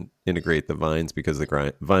then integrate the vines, because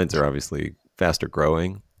the vines are obviously faster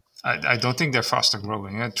growing? I don't think they're faster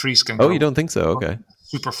growing. Trees can. Oh, you don't think so? Okay.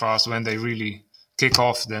 Super fast. When they really kick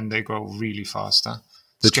off, then they grow really fast.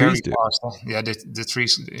 The trees do. Fast, Yeah, the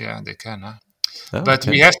trees. Yeah, they can. Oh, but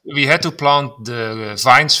okay. we had to plant the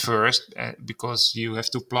vines first, because you have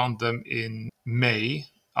to plant them in May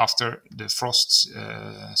after the frost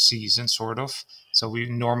season, sort of. So we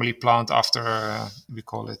normally plant after we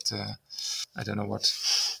call it I don't know what,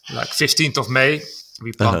 like 15th of May.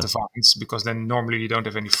 We plant the vines, because then normally you don't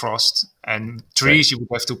have any frost. And trees you would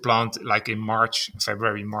have to plant like in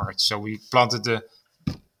February, March. So we planted the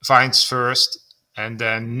vines first, and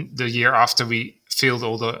then the year after we filled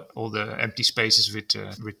all the empty spaces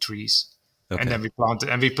with trees. Okay. And then we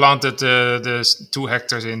planted the 2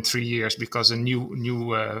 hectares in 3 years, because the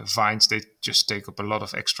new vines, they just take up a lot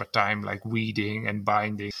of extra time, like weeding and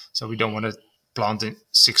binding. So we don't want to plant in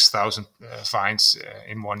 6,000 vines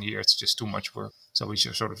in 1 year. It's just too much work. So we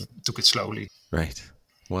just sort of took it slowly. Right.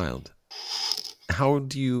 Wild. How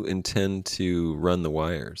do you intend to run the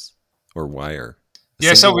wires or wire?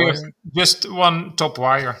 So we have just one top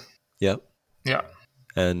wire. Yep. Yeah.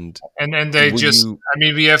 And they just,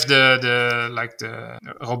 we have the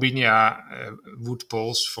Robinia wood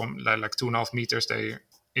poles from like 2.5 meters. They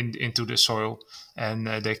into the soil, and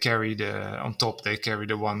they carry on top. They carry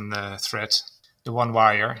the one thread, the one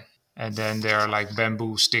wire, and then there are like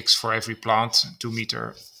bamboo sticks for every plant,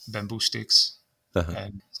 2-meter bamboo sticks,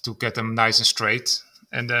 and to get them nice and straight.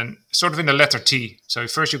 And then sort of in the letter T. So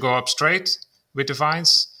first you go up straight with the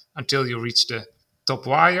vines until you reach the top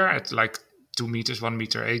wire at like 2 meters, 1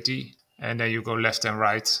 meter 80, and then you go left and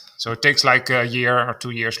right. So it takes like a year or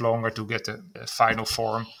 2 years longer to get the final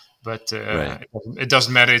form, but it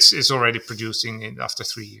doesn't matter. It's already producing after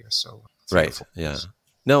 3 years. So yeah.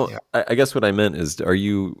 No, yeah. I guess what I meant is, are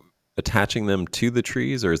you attaching them to the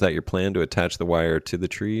trees, or is that your plan to attach the wire to the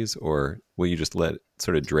trees, or will you just let it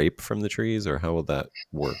sort of drape from the trees, or how will that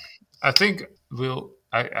work? I think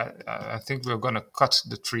I think we're going to cut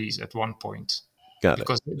the trees at one point.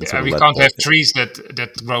 Because we can't have trees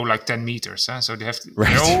that grow like 10 meters. So they have to,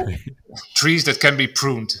 they're all trees that can be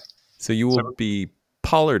pruned. So you will be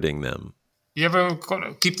pollarding them. Yeah, we're going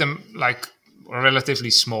to keep them like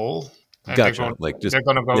relatively small. And gotcha. They're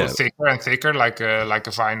going to go thicker and thicker, like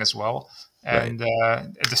a vine as well. And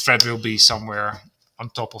the thread will be somewhere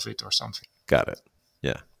on top of it or something. Got it.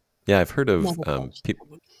 Yeah. Yeah, I've heard of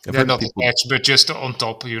people. They're not attached, but just on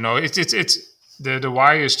top, It's the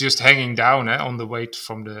wire is just hanging down on the weight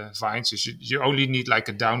from the vines. You only need like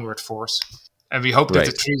a downward force. And we hope that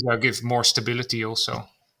the trees will give more stability also,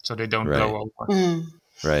 so they don't blow over. Mm.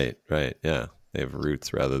 Right. Yeah. They have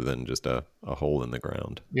roots rather than just a hole in the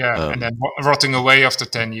ground. Yeah, and then rotting away after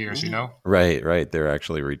 10 years, Right. They're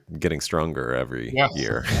actually getting stronger every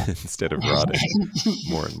year instead of rotting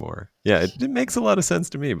more and more. Yeah, it makes a lot of sense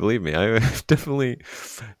to me, believe me. I definitely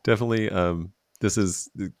this is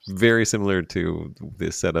very similar to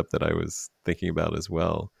the setup that I was thinking about as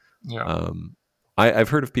well. Yeah. I've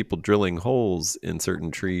heard of people drilling holes in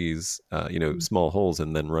certain trees, small holes,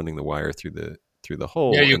 and then running the wire through the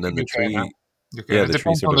hole, and then the tree. It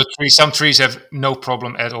depends on the tree. Some trees have no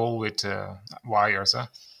problem at all with wires.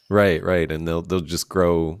 Right, and they'll just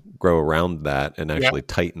grow around that and actually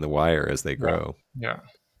tighten the wire as they grow. Yeah.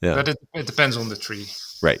 But it depends on the tree.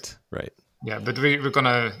 Right. Yeah, but we're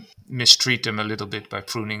gonna mistreat them a little bit by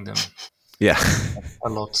pruning them. Yeah, a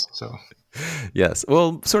lot. So yes,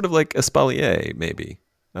 well, sort of like espalier, maybe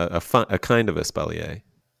a kind of espalier.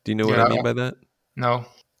 Do you know what I mean by that? No.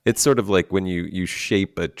 It's sort of like when you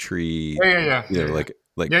shape a tree. Yeah.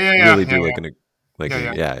 Really do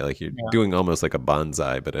like you're doing almost like a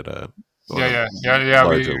bonsai, but at a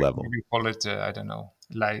larger level. We call it I don't know.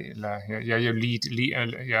 you lead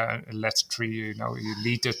let tree. You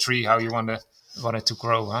lead the tree how you want it to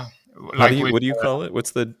grow, huh? What do you call it?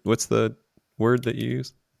 What's the word that you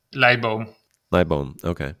use? Leiboom. Leiboom.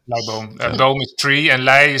 Okay. Leiboom. Boom is tree, and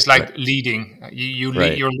lei is like leading.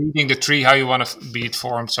 Right. You're leading the tree how you want to be it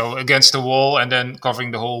formed. So against the wall, and then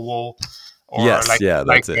covering the whole wall. Or yes. That's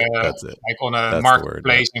it. That's it. Like on a that's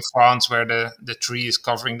marketplace in France, where the tree is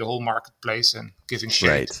covering the whole marketplace and giving shade.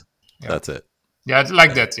 Right. Yeah. That's it. Yeah,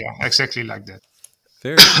 like that. Yeah, exactly like that.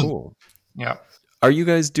 Very cool. Yeah. Are you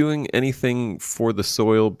guys doing anything for the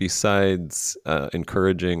soil besides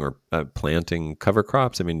encouraging or planting cover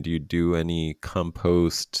crops? I mean, do you do any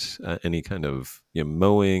compost, any kind of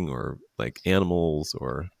mowing, or like animals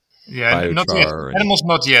or biochar? Not yet. Animals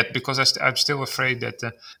not yet, because I'm still afraid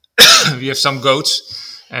that we have some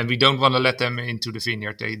goats and we don't want to let them into the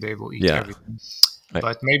vineyard. They will eat everything.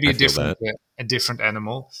 But maybe a different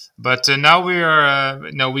animal. But now we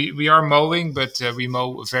are mowing, but we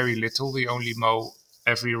mow very little. We only mow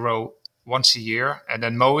every row once a year, and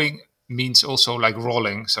then mowing means also like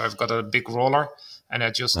rolling. So I've got a big roller, and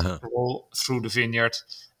I just roll through the vineyard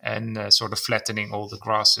and sort of flattening all the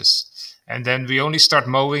grasses. And then we only start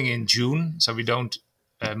mowing in June, so we don't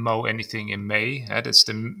mow anything in May. That's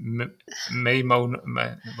the May mow.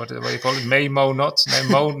 What do you call it? May mow not.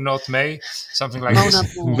 Mow not May. Something like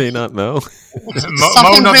this. May not mow.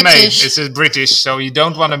 Mow not May. It's British. So you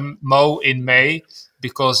don't want to mow in May,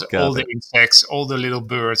 because the insects, all the little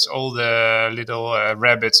birds, all the little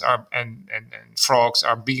rabbits and frogs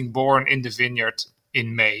are being born in the vineyard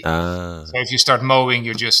in May. So if you start mowing,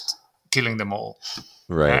 you're just killing them all.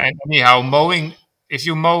 Right. And anyhow, mowing. If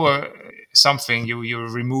you mow something, you're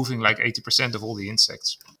removing like 80% of all the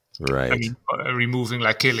insects. Right. I mean,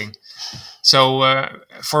 killing. So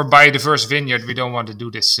for biodiverse vineyard, we don't want to do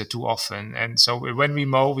this too often. And so when we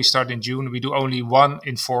mow, we start in June. We do only 1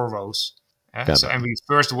 in 4 rows. And we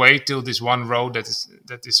first wait till this one row that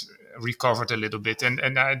is recovered a little bit.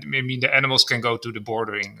 And I mean, the animals can go to the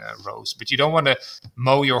bordering rows. But you don't want to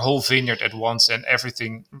mow your whole vineyard at once and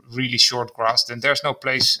everything really short grass. Then there's no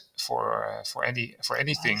place for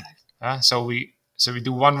anything. So we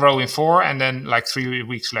do 1 row in 4, and then like 3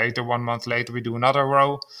 weeks later, 1 month later, we do another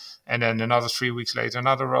row, and then another 3 weeks later,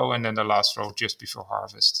 another row, and then the last row just before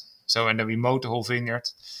harvest. So, and then we mow the whole vineyard,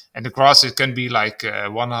 and the grass, it can be like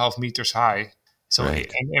 1.5 meters high. So,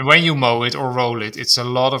 and when you mow it or roll it, it's a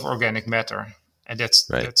lot of organic matter, and that's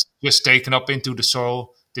just taken up into the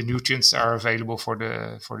soil. The nutrients are available for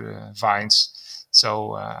the vines.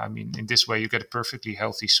 So, I mean, in this way, you get a perfectly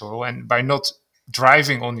healthy soil, and by not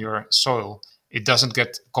driving on your soil, it doesn't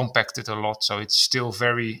get compacted a lot, so it's still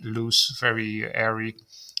very loose, very airy,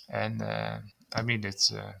 and I mean,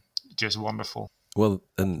 it's just wonderful. Well,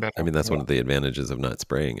 and I mean, that's one of the advantages of not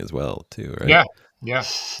spraying as well, too, right? Yeah.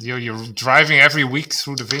 You're driving every week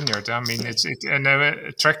through the vineyard. I mean, and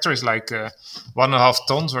a tractor is like 1.5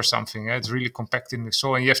 tons or something. It's really compacting the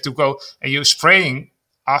soil, and you have to go and you're spraying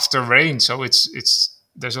after rain, so it's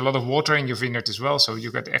there's a lot of water in your vineyard as well, so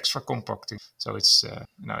you get extra compacting. So it's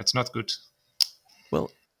it's not good.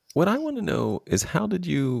 Well, what I want to know is, how did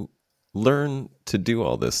you learn to do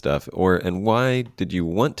all this stuff, and why did you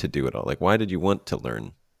want to do it all? Like, why did you want to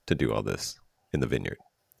learn to do all this in the vineyard,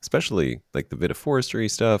 especially like the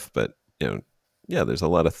vitiforestry stuff? But there's a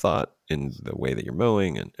lot of thought in the way that you're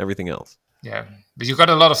mowing and everything else. Yeah, but you got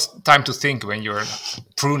a lot of time to think when you're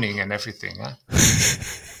pruning and everything, huh?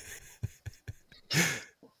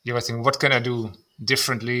 You were thinking, what can I do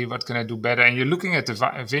differently? What can I do better? And you're looking at the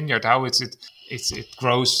vineyard, how it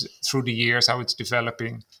grows through the years, how it's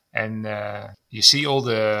developing. And you see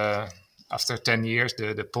after 10 years,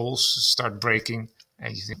 the poles start breaking.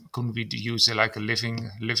 And you think, couldn't we use like a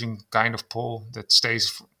living kind of pole that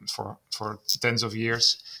stays for tens of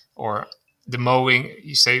years? Or the mowing,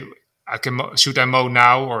 you say, should I mow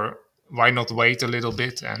now, or why not wait a little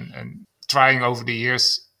bit? And trying over the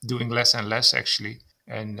years, doing less and less actually.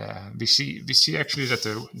 And we see actually that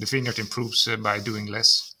the vineyard improves by doing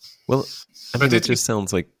less. Well, I mean, it just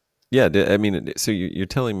sounds like, I mean, so you're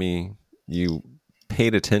telling me you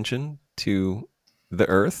paid attention to the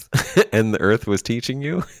earth and the earth was teaching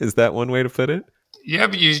you? Is that one way to put it? Yeah,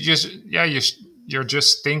 but you're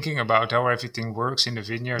just thinking about how everything works in the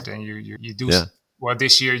vineyard, and you do well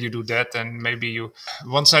this year, you do that, and maybe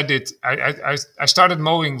once I started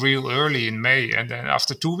mowing real early in May, and then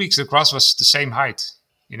after 2 weeks the grass was the same height,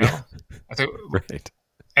 I think, right.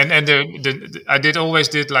 And I always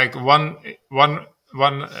did like one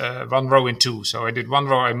row in 2. So I did 1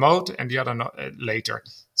 row I mowed and the other later.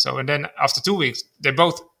 So, and then after 2 weeks, they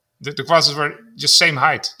both the grasses were just same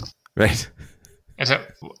height. Right. And so,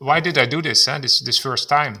 why did I do this? This first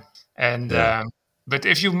time, and but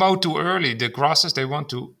if you mow too early, the grasses they want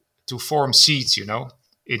to form seeds, in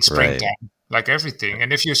Right. springtime, like everything.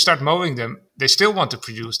 And if you start mowing them, they still want to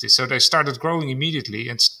produce this, so they started growing immediately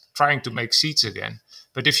and trying to make seeds again.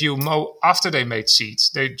 But if you mow after they made seeds,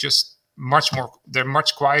 they're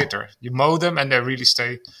much quieter. You mow them and they really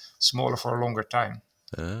stay smaller for a longer time.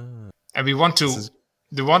 And we want to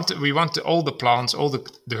we want all the plants, all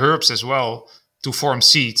the herbs as well, to form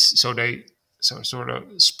seeds, so they sort of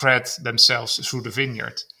spread themselves through the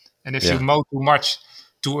vineyard. And if you mow too much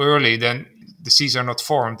too early, then the seeds are not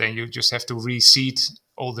formed, and you just have to reseed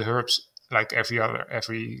all the herbs like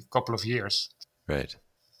every couple of years. Right.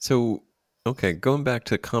 So, okay, going back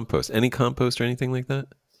to compost. Any compost or anything like that?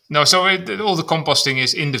 No, so all the composting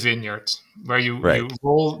is in the vineyard, where you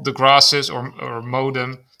roll the grasses or mow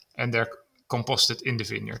them, and they're composted in the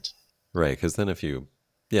vineyard. Right, because then if you,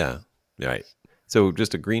 right. So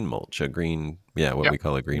just a green mulch, what we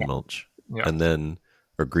call a green mulch, and then,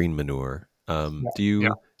 or green manure. Do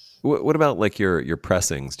you, what about like your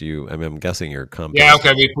pressings? Do you, I'm guessing your compost. Yeah,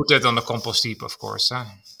 okay, we put that on the compost heap, of course.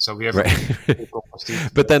 So we have a compost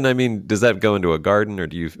heap. But then, does that go into a garden, or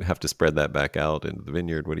do you have to spread that back out into the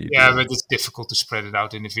vineyard? What do you do? Yeah, but it's difficult to spread it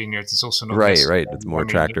out in the vineyard. It's also not right. It's more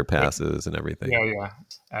tractor passes and everything.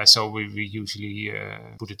 So we usually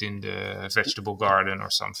put it in the vegetable garden or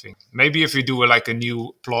something. Maybe if we do like a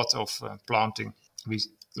new plot of planting, for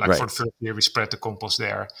the first year we spread the compost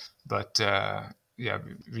there. But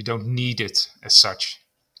we don't need it as such.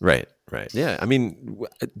 Right. Yeah. Do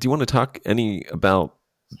you want to talk any about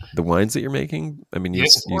the wines that you're making? You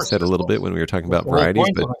said a little bit when we were talking about varieties,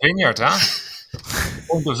 but the vineyard, The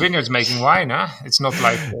point of vineyard is making wine, It's not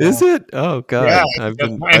like is it? Oh God, yeah, I've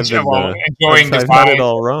been enjoying the I've had it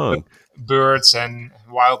all wrong. Birds and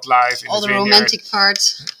wildlife, all the romantic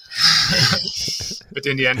parts. But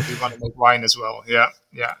in the end, we want to make wine as well. Yeah,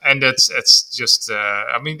 and it's just.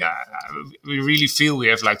 We really feel we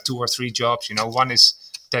have like 2 or 3 jobs. One is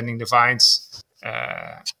tending the vines,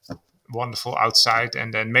 wonderful outside,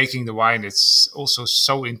 and then making the wine. It's also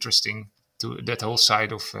so interesting to that whole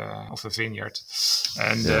side of a vineyard,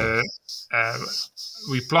 and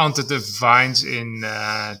we planted the vines in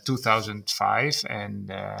 2005,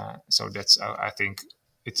 and so that's I think.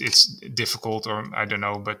 It's difficult, or I don't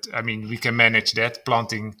know, but we can manage that,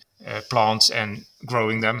 planting plants and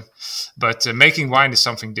growing them. But making wine is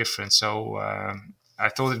something different. So I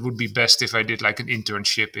thought it would be best if I did like an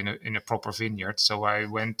internship in a proper vineyard. So I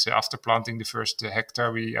went, after planting the first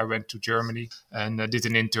hectare, I went to Germany and did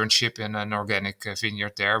an internship in an organic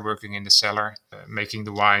vineyard there, working in the cellar, making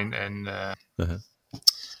the wine. And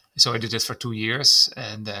so I did it for 2 years.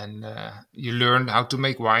 And then you learn how to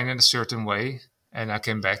make wine in a certain way. And I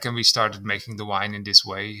came back and we started making the wine in this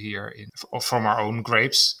way here from our own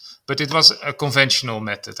grapes. But it was a conventional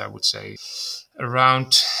method, I would say.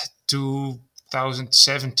 Around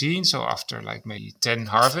 2017, so after like maybe 10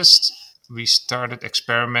 harvests, we started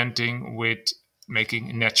experimenting with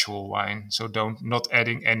making natural wine. So not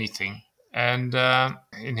adding anything. And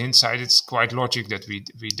in hindsight, it's quite logic that we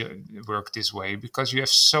work this way, because you have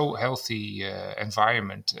so healthy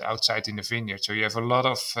environment outside in the vineyard. So you have a lot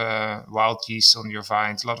of wild yeast on your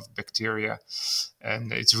vines, a lot of bacteria,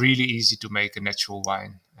 and it's really easy to make a natural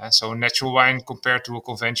wine. So a natural wine compared to a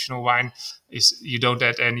conventional wine is you don't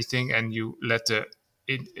add anything, and you let the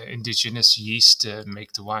indigenous yeast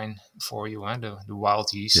make the wine for you, the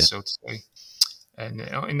wild yeast, so to say. And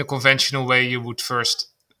in the conventional way, you would first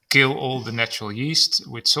kill all the natural yeast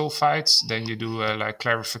with sulfites. Then you do like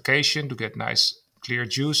clarification to get nice clear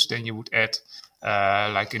juice. Then you would add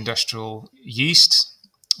like industrial yeast,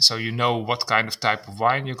 so you know what kind of type of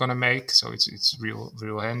wine you're gonna make. So it's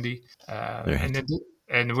real handy.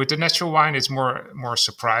 And with the natural wine, it's more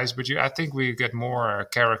surprise. But I think we get more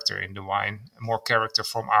character in the wine, more character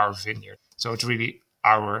from our vineyard. So it's really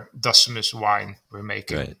our Dassemus wine we're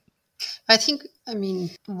making. Right. I think,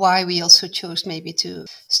 why we also chose maybe to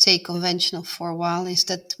stay conventional for a while is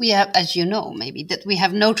that we have, as you know, maybe that we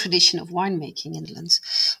have no tradition of winemaking in the Netherlands.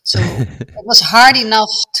 So it was hard enough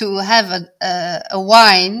to have a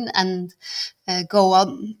wine and go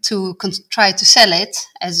on to try to sell it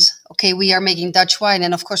as, okay, we are making Dutch wine.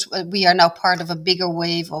 And of course, we are now part of a bigger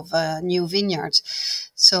wave of new vineyards.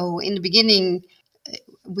 So in the beginning,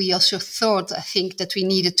 we also thought, I think, that we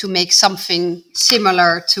needed to make something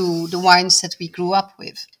similar to the wines that we grew up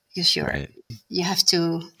with, because you have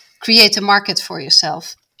to create a market for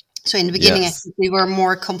yourself. So in the beginning, I think we were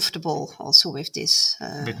more comfortable also with this.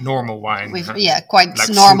 With normal wine. Quite like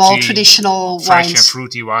normal, fruity, traditional fresh wines. And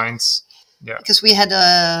fruity wines. Yeah. Because we had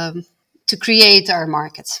to create our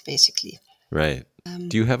market, basically. Right.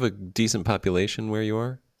 Do you have a decent population where you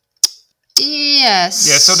are? Yes.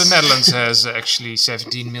 Yeah, so the Netherlands has actually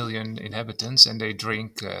 17 million inhabitants, and they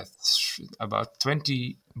drink about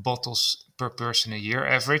 20 bottles per person a year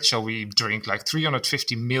average. So we drink like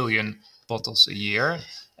 350 million bottles a year,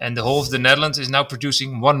 and the whole of the Netherlands is now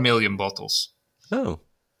producing 1 million bottles. Oh,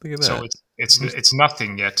 look at So that. it's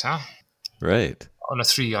nothing yet, huh? Right. On a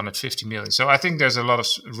 350 million. So I think there's a lot of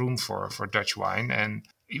room for Dutch wine, and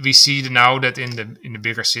we see now that in the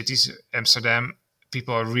bigger cities, Amsterdam,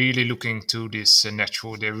 people are really looking to this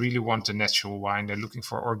natural. They really want a natural wine. They're looking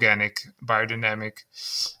for organic, biodynamic,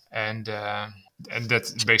 and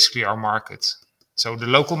that's basically our market. So the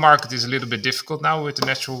local market is a little bit difficult now with the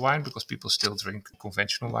natural wine because people still drink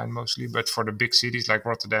conventional wine mostly. But for the big cities like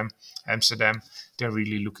Rotterdam, Amsterdam, they're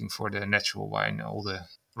really looking for the natural wine. All the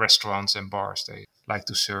restaurants and bars, they like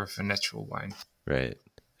to serve a natural wine. Right.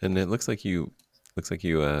 And it looks like you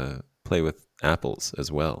play with apples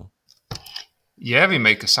as well. Yeah, we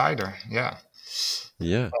make a cider. Yeah.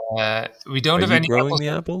 Yeah. We don't Are have you any growing apples. the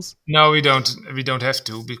apples? No, we don't. We don't have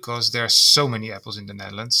to because there are so many apples in the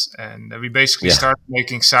Netherlands, and we basically started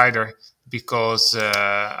making cider because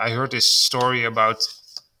I heard this story about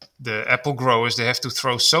the apple growers. They have to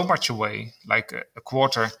throw so much away, like a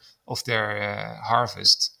quarter of their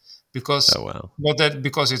harvest, because not that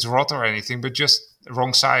because it's rot or anything, but just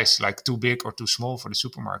wrong size, like too big or too small for the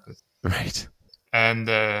supermarket. Right. And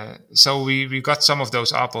so we got some of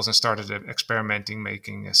those apples and started experimenting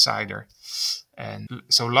making a cider. And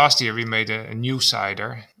so last year we made a new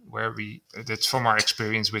cider where that's from our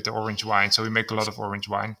experience with the orange wine. So we make a lot of orange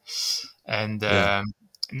wine. And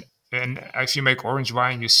and if you make orange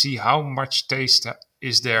wine, you see how much taste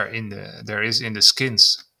is there in the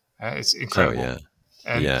skins. It's incredible.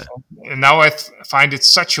 Oh, yeah. And now I find it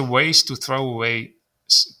such a waste to throw away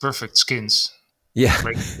perfect skins. Yeah.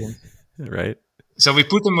 Grape skins. Right. So we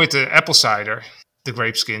put them with the apple cider, the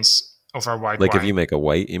grape skins of our white wine. Like if you make a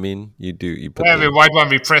white, you mean? You put the white wine,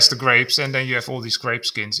 we press the grapes, and then you have all these grape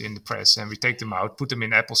skins in the press, and we take them out, put them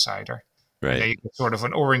in apple cider. Right. And then you get sort of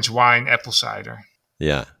an orange wine apple cider.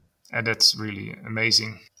 Yeah. And that's really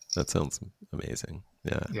amazing. That sounds amazing.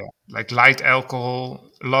 Yeah. Yeah. Like light alcohol,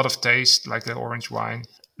 a lot of taste, like the orange wine,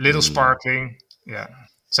 little sparkling. Yeah.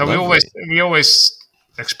 So we always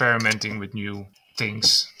experimenting with new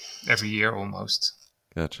things every year almost.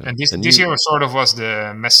 Gotcha. And this year sort of was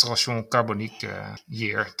the Macération Carbonique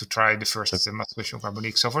year to try the first Macération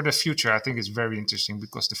Carbonique. So for the future, I think it's very interesting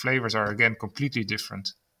because the flavors are again completely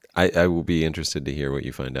different. I will be interested to hear what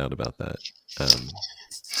you find out about that.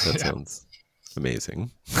 That sounds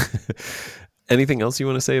amazing. Anything else you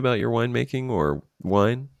want to say about your winemaking or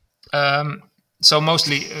wine? So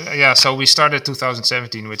mostly, so we started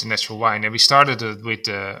 2017 with the natural wine, and we started with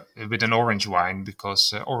an orange wine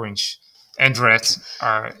because orange and red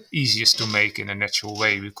are easiest to make in a natural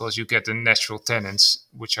way because you get the natural tannins,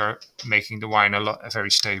 which are making the wine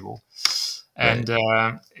very stable. And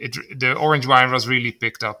the orange wine was really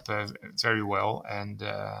picked up very well, and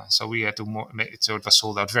so we had to so it was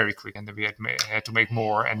sold out very quick, and then we had to make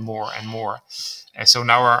more and more and more. And so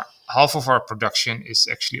now half of our production is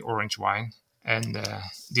actually orange wine, and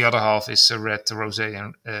the other half is red,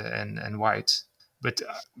 rosé, and white. But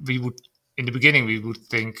in the beginning we would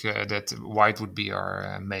think that white would be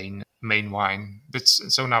our main wine, but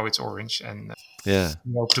so now it's orange, and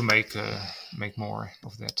we hope to make more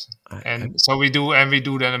of that. So we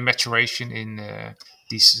do then a maturation in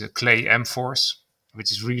these clay amphors,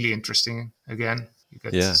 which is really interesting. Again, you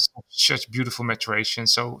get such beautiful maturation,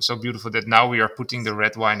 so beautiful that now we are putting the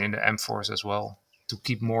red wine in the amphors as well to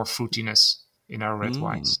keep more fruitiness in our red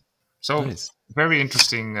wines. So very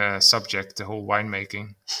interesting subject, the whole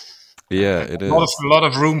winemaking. Yeah, it is. A lot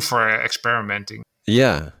of room for experimenting.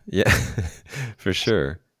 Yeah, for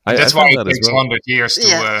sure. That's why it takes 100 years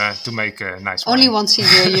to make a nice wine. Only once a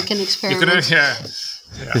year you can experiment.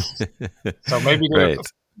 So maybe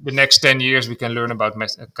the next 10 years we can learn about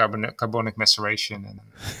carbonic maceration and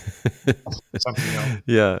something else.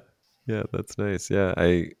 Yeah, that's nice. Yeah,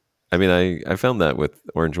 I found that with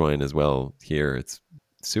orange wine as well here. It's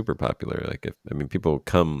super popular. Like people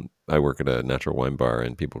come. I work at a natural wine bar,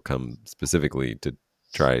 and people come specifically to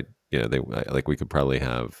try. We could probably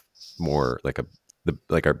have more like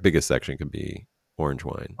our biggest section could be orange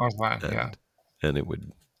wine. Orange wine, and it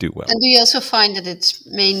would do well. And do you also find that it's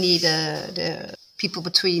mainly the people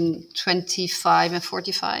between 25 and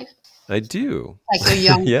 45? I do. Like a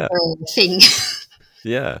young thing.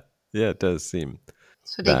 Yeah, it does seem.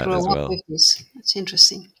 So they grow up with this. That's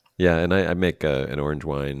interesting. Yeah, and I make an orange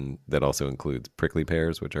wine that also includes prickly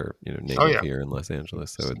pears, which are native here in Los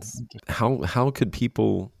Angeles. So it's how can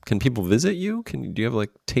people visit you? Do you have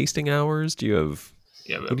like tasting hours? Do you have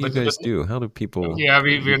what do you guys do? How do people? Yeah,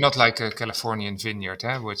 we're not like a Californian vineyard,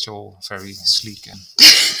 where it's all very sleek and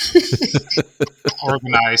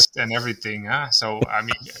organized and everything. So I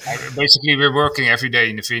mean, basically, we're working every day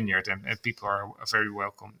in the vineyard, and people are very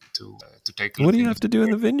welcome to take a look. What do you have to do in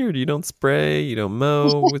the vineyard? You don't spray, you don't mow.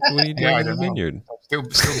 What are you doing in the vineyard? Still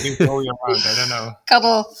being going around. I don't know.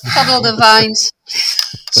 Cuddle the vines.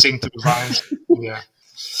 Sing to the vines. Yeah,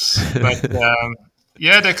 but.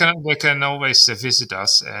 Yeah, they can always visit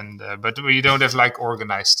us, but we don't have like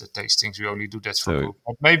organized tastings. We only do that for group.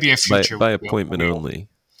 But maybe in future by appointment only.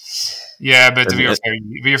 Yeah, but we are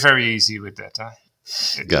very easy with that.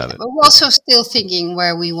 Got it. But we're also still thinking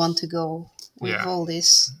where we want to go with all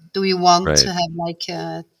this. Do we want to have like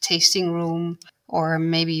a tasting room, or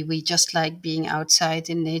maybe we just like being outside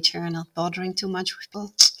in nature and not bothering too much with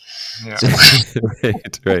people? Yeah,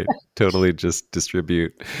 right. Totally, just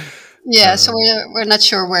distribute. Yeah, so we're not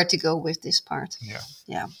sure where to go with this part.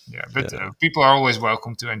 Yeah. But people are always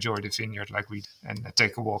welcome to enjoy the vineyard like we do, and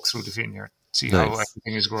take a walk through the vineyard, see how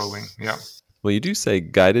everything is growing. Yeah. Well, you do say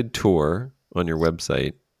guided tour on your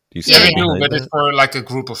website. Do you we do, but it's for like a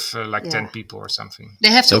group of 10 people or something. They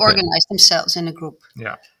have to organize themselves in a group.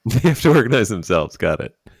 Yeah. They have to organize themselves. Got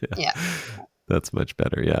it. Yeah. That's much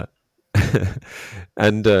better. Yeah.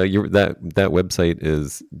 And that website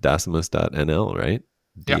is dassemus.nl, right?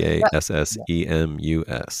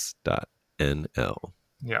 DASSEMUS.NL.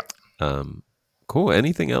 Yeah. Cool.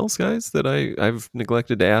 Anything else, guys, that I've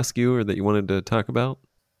neglected to ask you or that you wanted to talk about?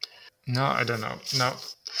 No, I don't know. No.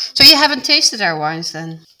 So you haven't tasted our wines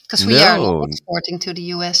then? Because we are not exporting to the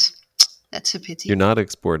US. That's a pity. You're not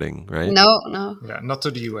exporting, right? No. Yeah, not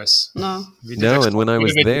to the US. No. And when I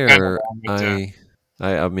was there, I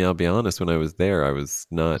mean, I'll be honest, when I was there, I was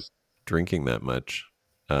not drinking that much.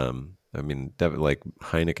 I mean, like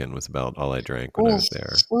Heineken was about all I drank when I was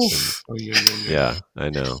there. Yeah, I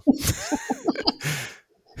know.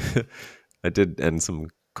 I did, and some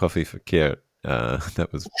coffee verkeerd.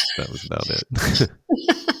 That was about it.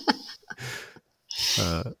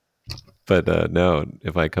 But no,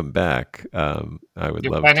 if I come back, I would love to.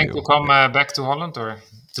 You're planning to come back to Holland or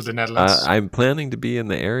to the Netherlands? I'm planning to be in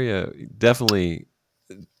the area. Definitely.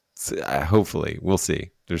 Hopefully, we'll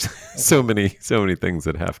see. There's so many things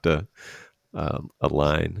that have to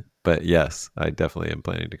align. But yes, I definitely am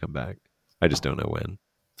planning to come back. I just don't know when.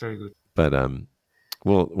 Very good. But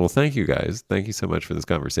well, thank you guys. Thank you so much for this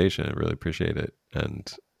conversation. I really appreciate it. And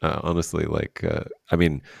honestly, like, I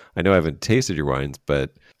mean, I know I haven't tasted your wines,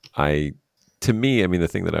 but to me, I mean, the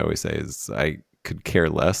thing that I always say is I could care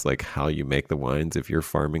less like how you make the wines if you're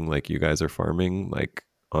farming like you guys are farming. Like,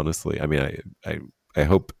 honestly, I mean, I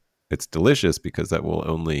hope it's delicious because that will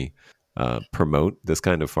only promote this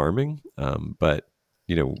kind of farming. But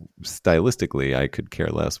stylistically, I could care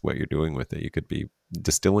less what you're doing with it. You could be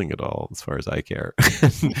distilling it all, as far as I care,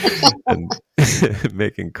 and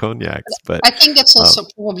making cognacs. But I think that's also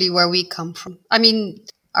probably where we come from. I mean,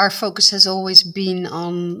 our focus has always been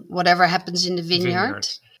on whatever happens in the vineyard.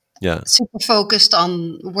 Yeah. Super focused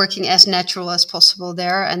on working as natural as possible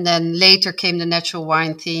there. And then later came the natural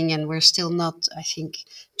wine thing, and we're still not, I think,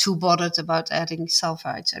 too bothered about adding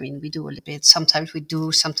sulfites. I mean, we do a little bit. Sometimes we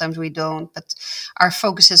do, sometimes we don't. But our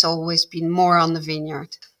focus has always been more on the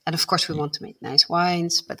vineyard. And of course, we want to make nice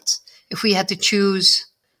wines. But if we had to choose,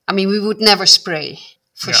 I mean, we would never spray,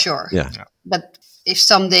 for sure. Yeah. But if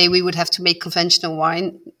someday we would have to make conventional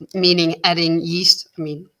wine, meaning adding yeast, I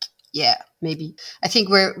mean, yeah, maybe. I think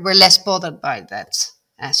we're less bothered by that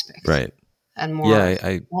aspect. Right. And more I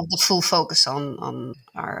have the full focus on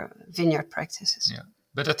our vineyard practices. Yeah.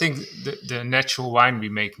 But I think the natural wine we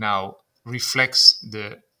make now reflects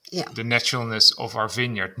the naturalness of our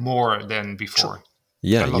vineyard more than before. True.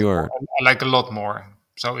 Yeah, you are. Like a lot more.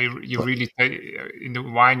 So you really, in the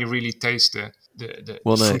wine, you really taste the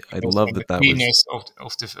I love that cleanness of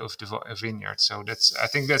the vineyard. So I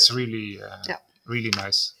think that's really really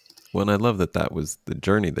nice. Well, and I love that was the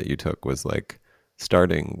journey that you took, was like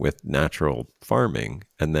starting with natural farming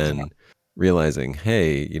and then realizing,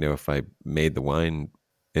 hey, if I made the wine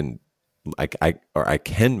I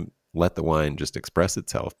can let the wine just express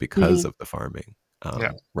itself because of the farming,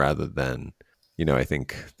 rather than, I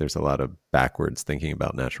think there's a lot of backwards thinking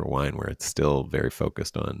about natural wine where it's still very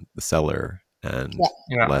focused on the cellar and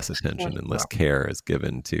less attention and less care is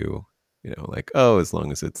given to, like, as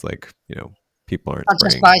long as it's like, people aren't I'll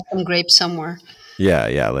just buy some grapes somewhere.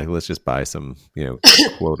 Yeah. Like, let's just buy some,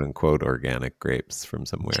 quote unquote organic grapes from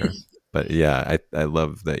somewhere. But yeah, I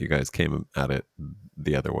love that you guys came at it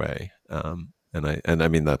the other way. And I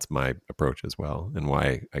mean, that's my approach as well. And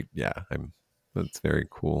why that's very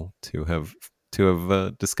cool to have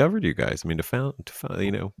discovered you guys. I mean, to found,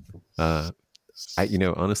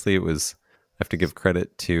 honestly, it was, I have to give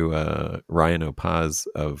credit to Ryan Opaz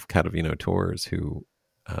of Catavino Tours, who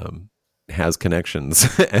has connections.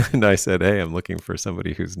 And I said, hey, I'm looking for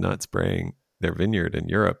somebody who's not spraying their vineyard in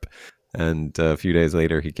Europe. And a few days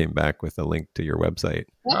later, he came back with a link to your website.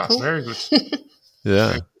 Oh, cool. Very good.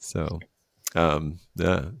 Yeah. So,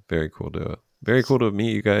 very cool to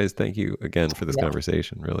meet you guys. Thank you again for this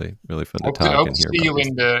conversation. Really, really fun to talk and hear. See you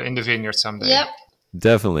in the vineyard someday. Yep.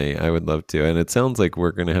 Definitely, I would love to. And it sounds like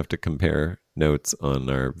we're going to have to compare notes on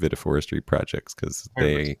our Vitiforestry projects because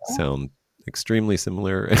they sound extremely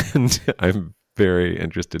similar, and I'm very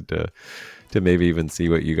interested to maybe even see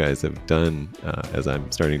what you guys have done as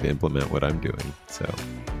I'm starting to implement what I'm doing. So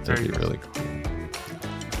that'd be really cool.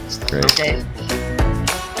 Great. Okay.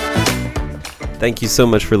 Thank you so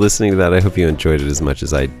much for listening to that. I hope you enjoyed it as much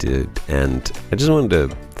as I did. And I just wanted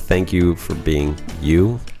to thank you for being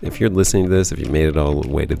you. If you're listening to this, if you made it all the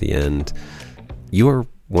way to the end, you are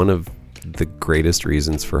one of the greatest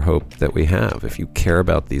reasons for hope that we have. If you care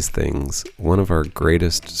about these things, one of our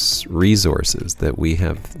greatest resources that we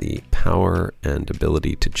have the power and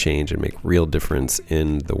ability to change and make real difference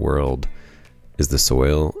in the world is the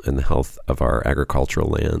soil and the health of our agricultural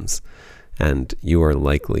lands. And you are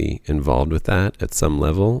likely involved with that at some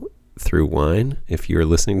level through wine if you're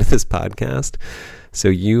listening to this podcast. So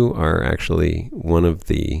you are actually one of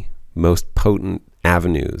the most potent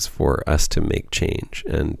avenues for us to make change.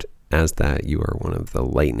 And as that, you are one of the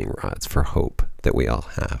lightning rods for hope that we all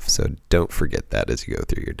have. So don't forget that as you go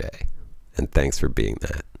through your day. And thanks for being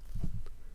that.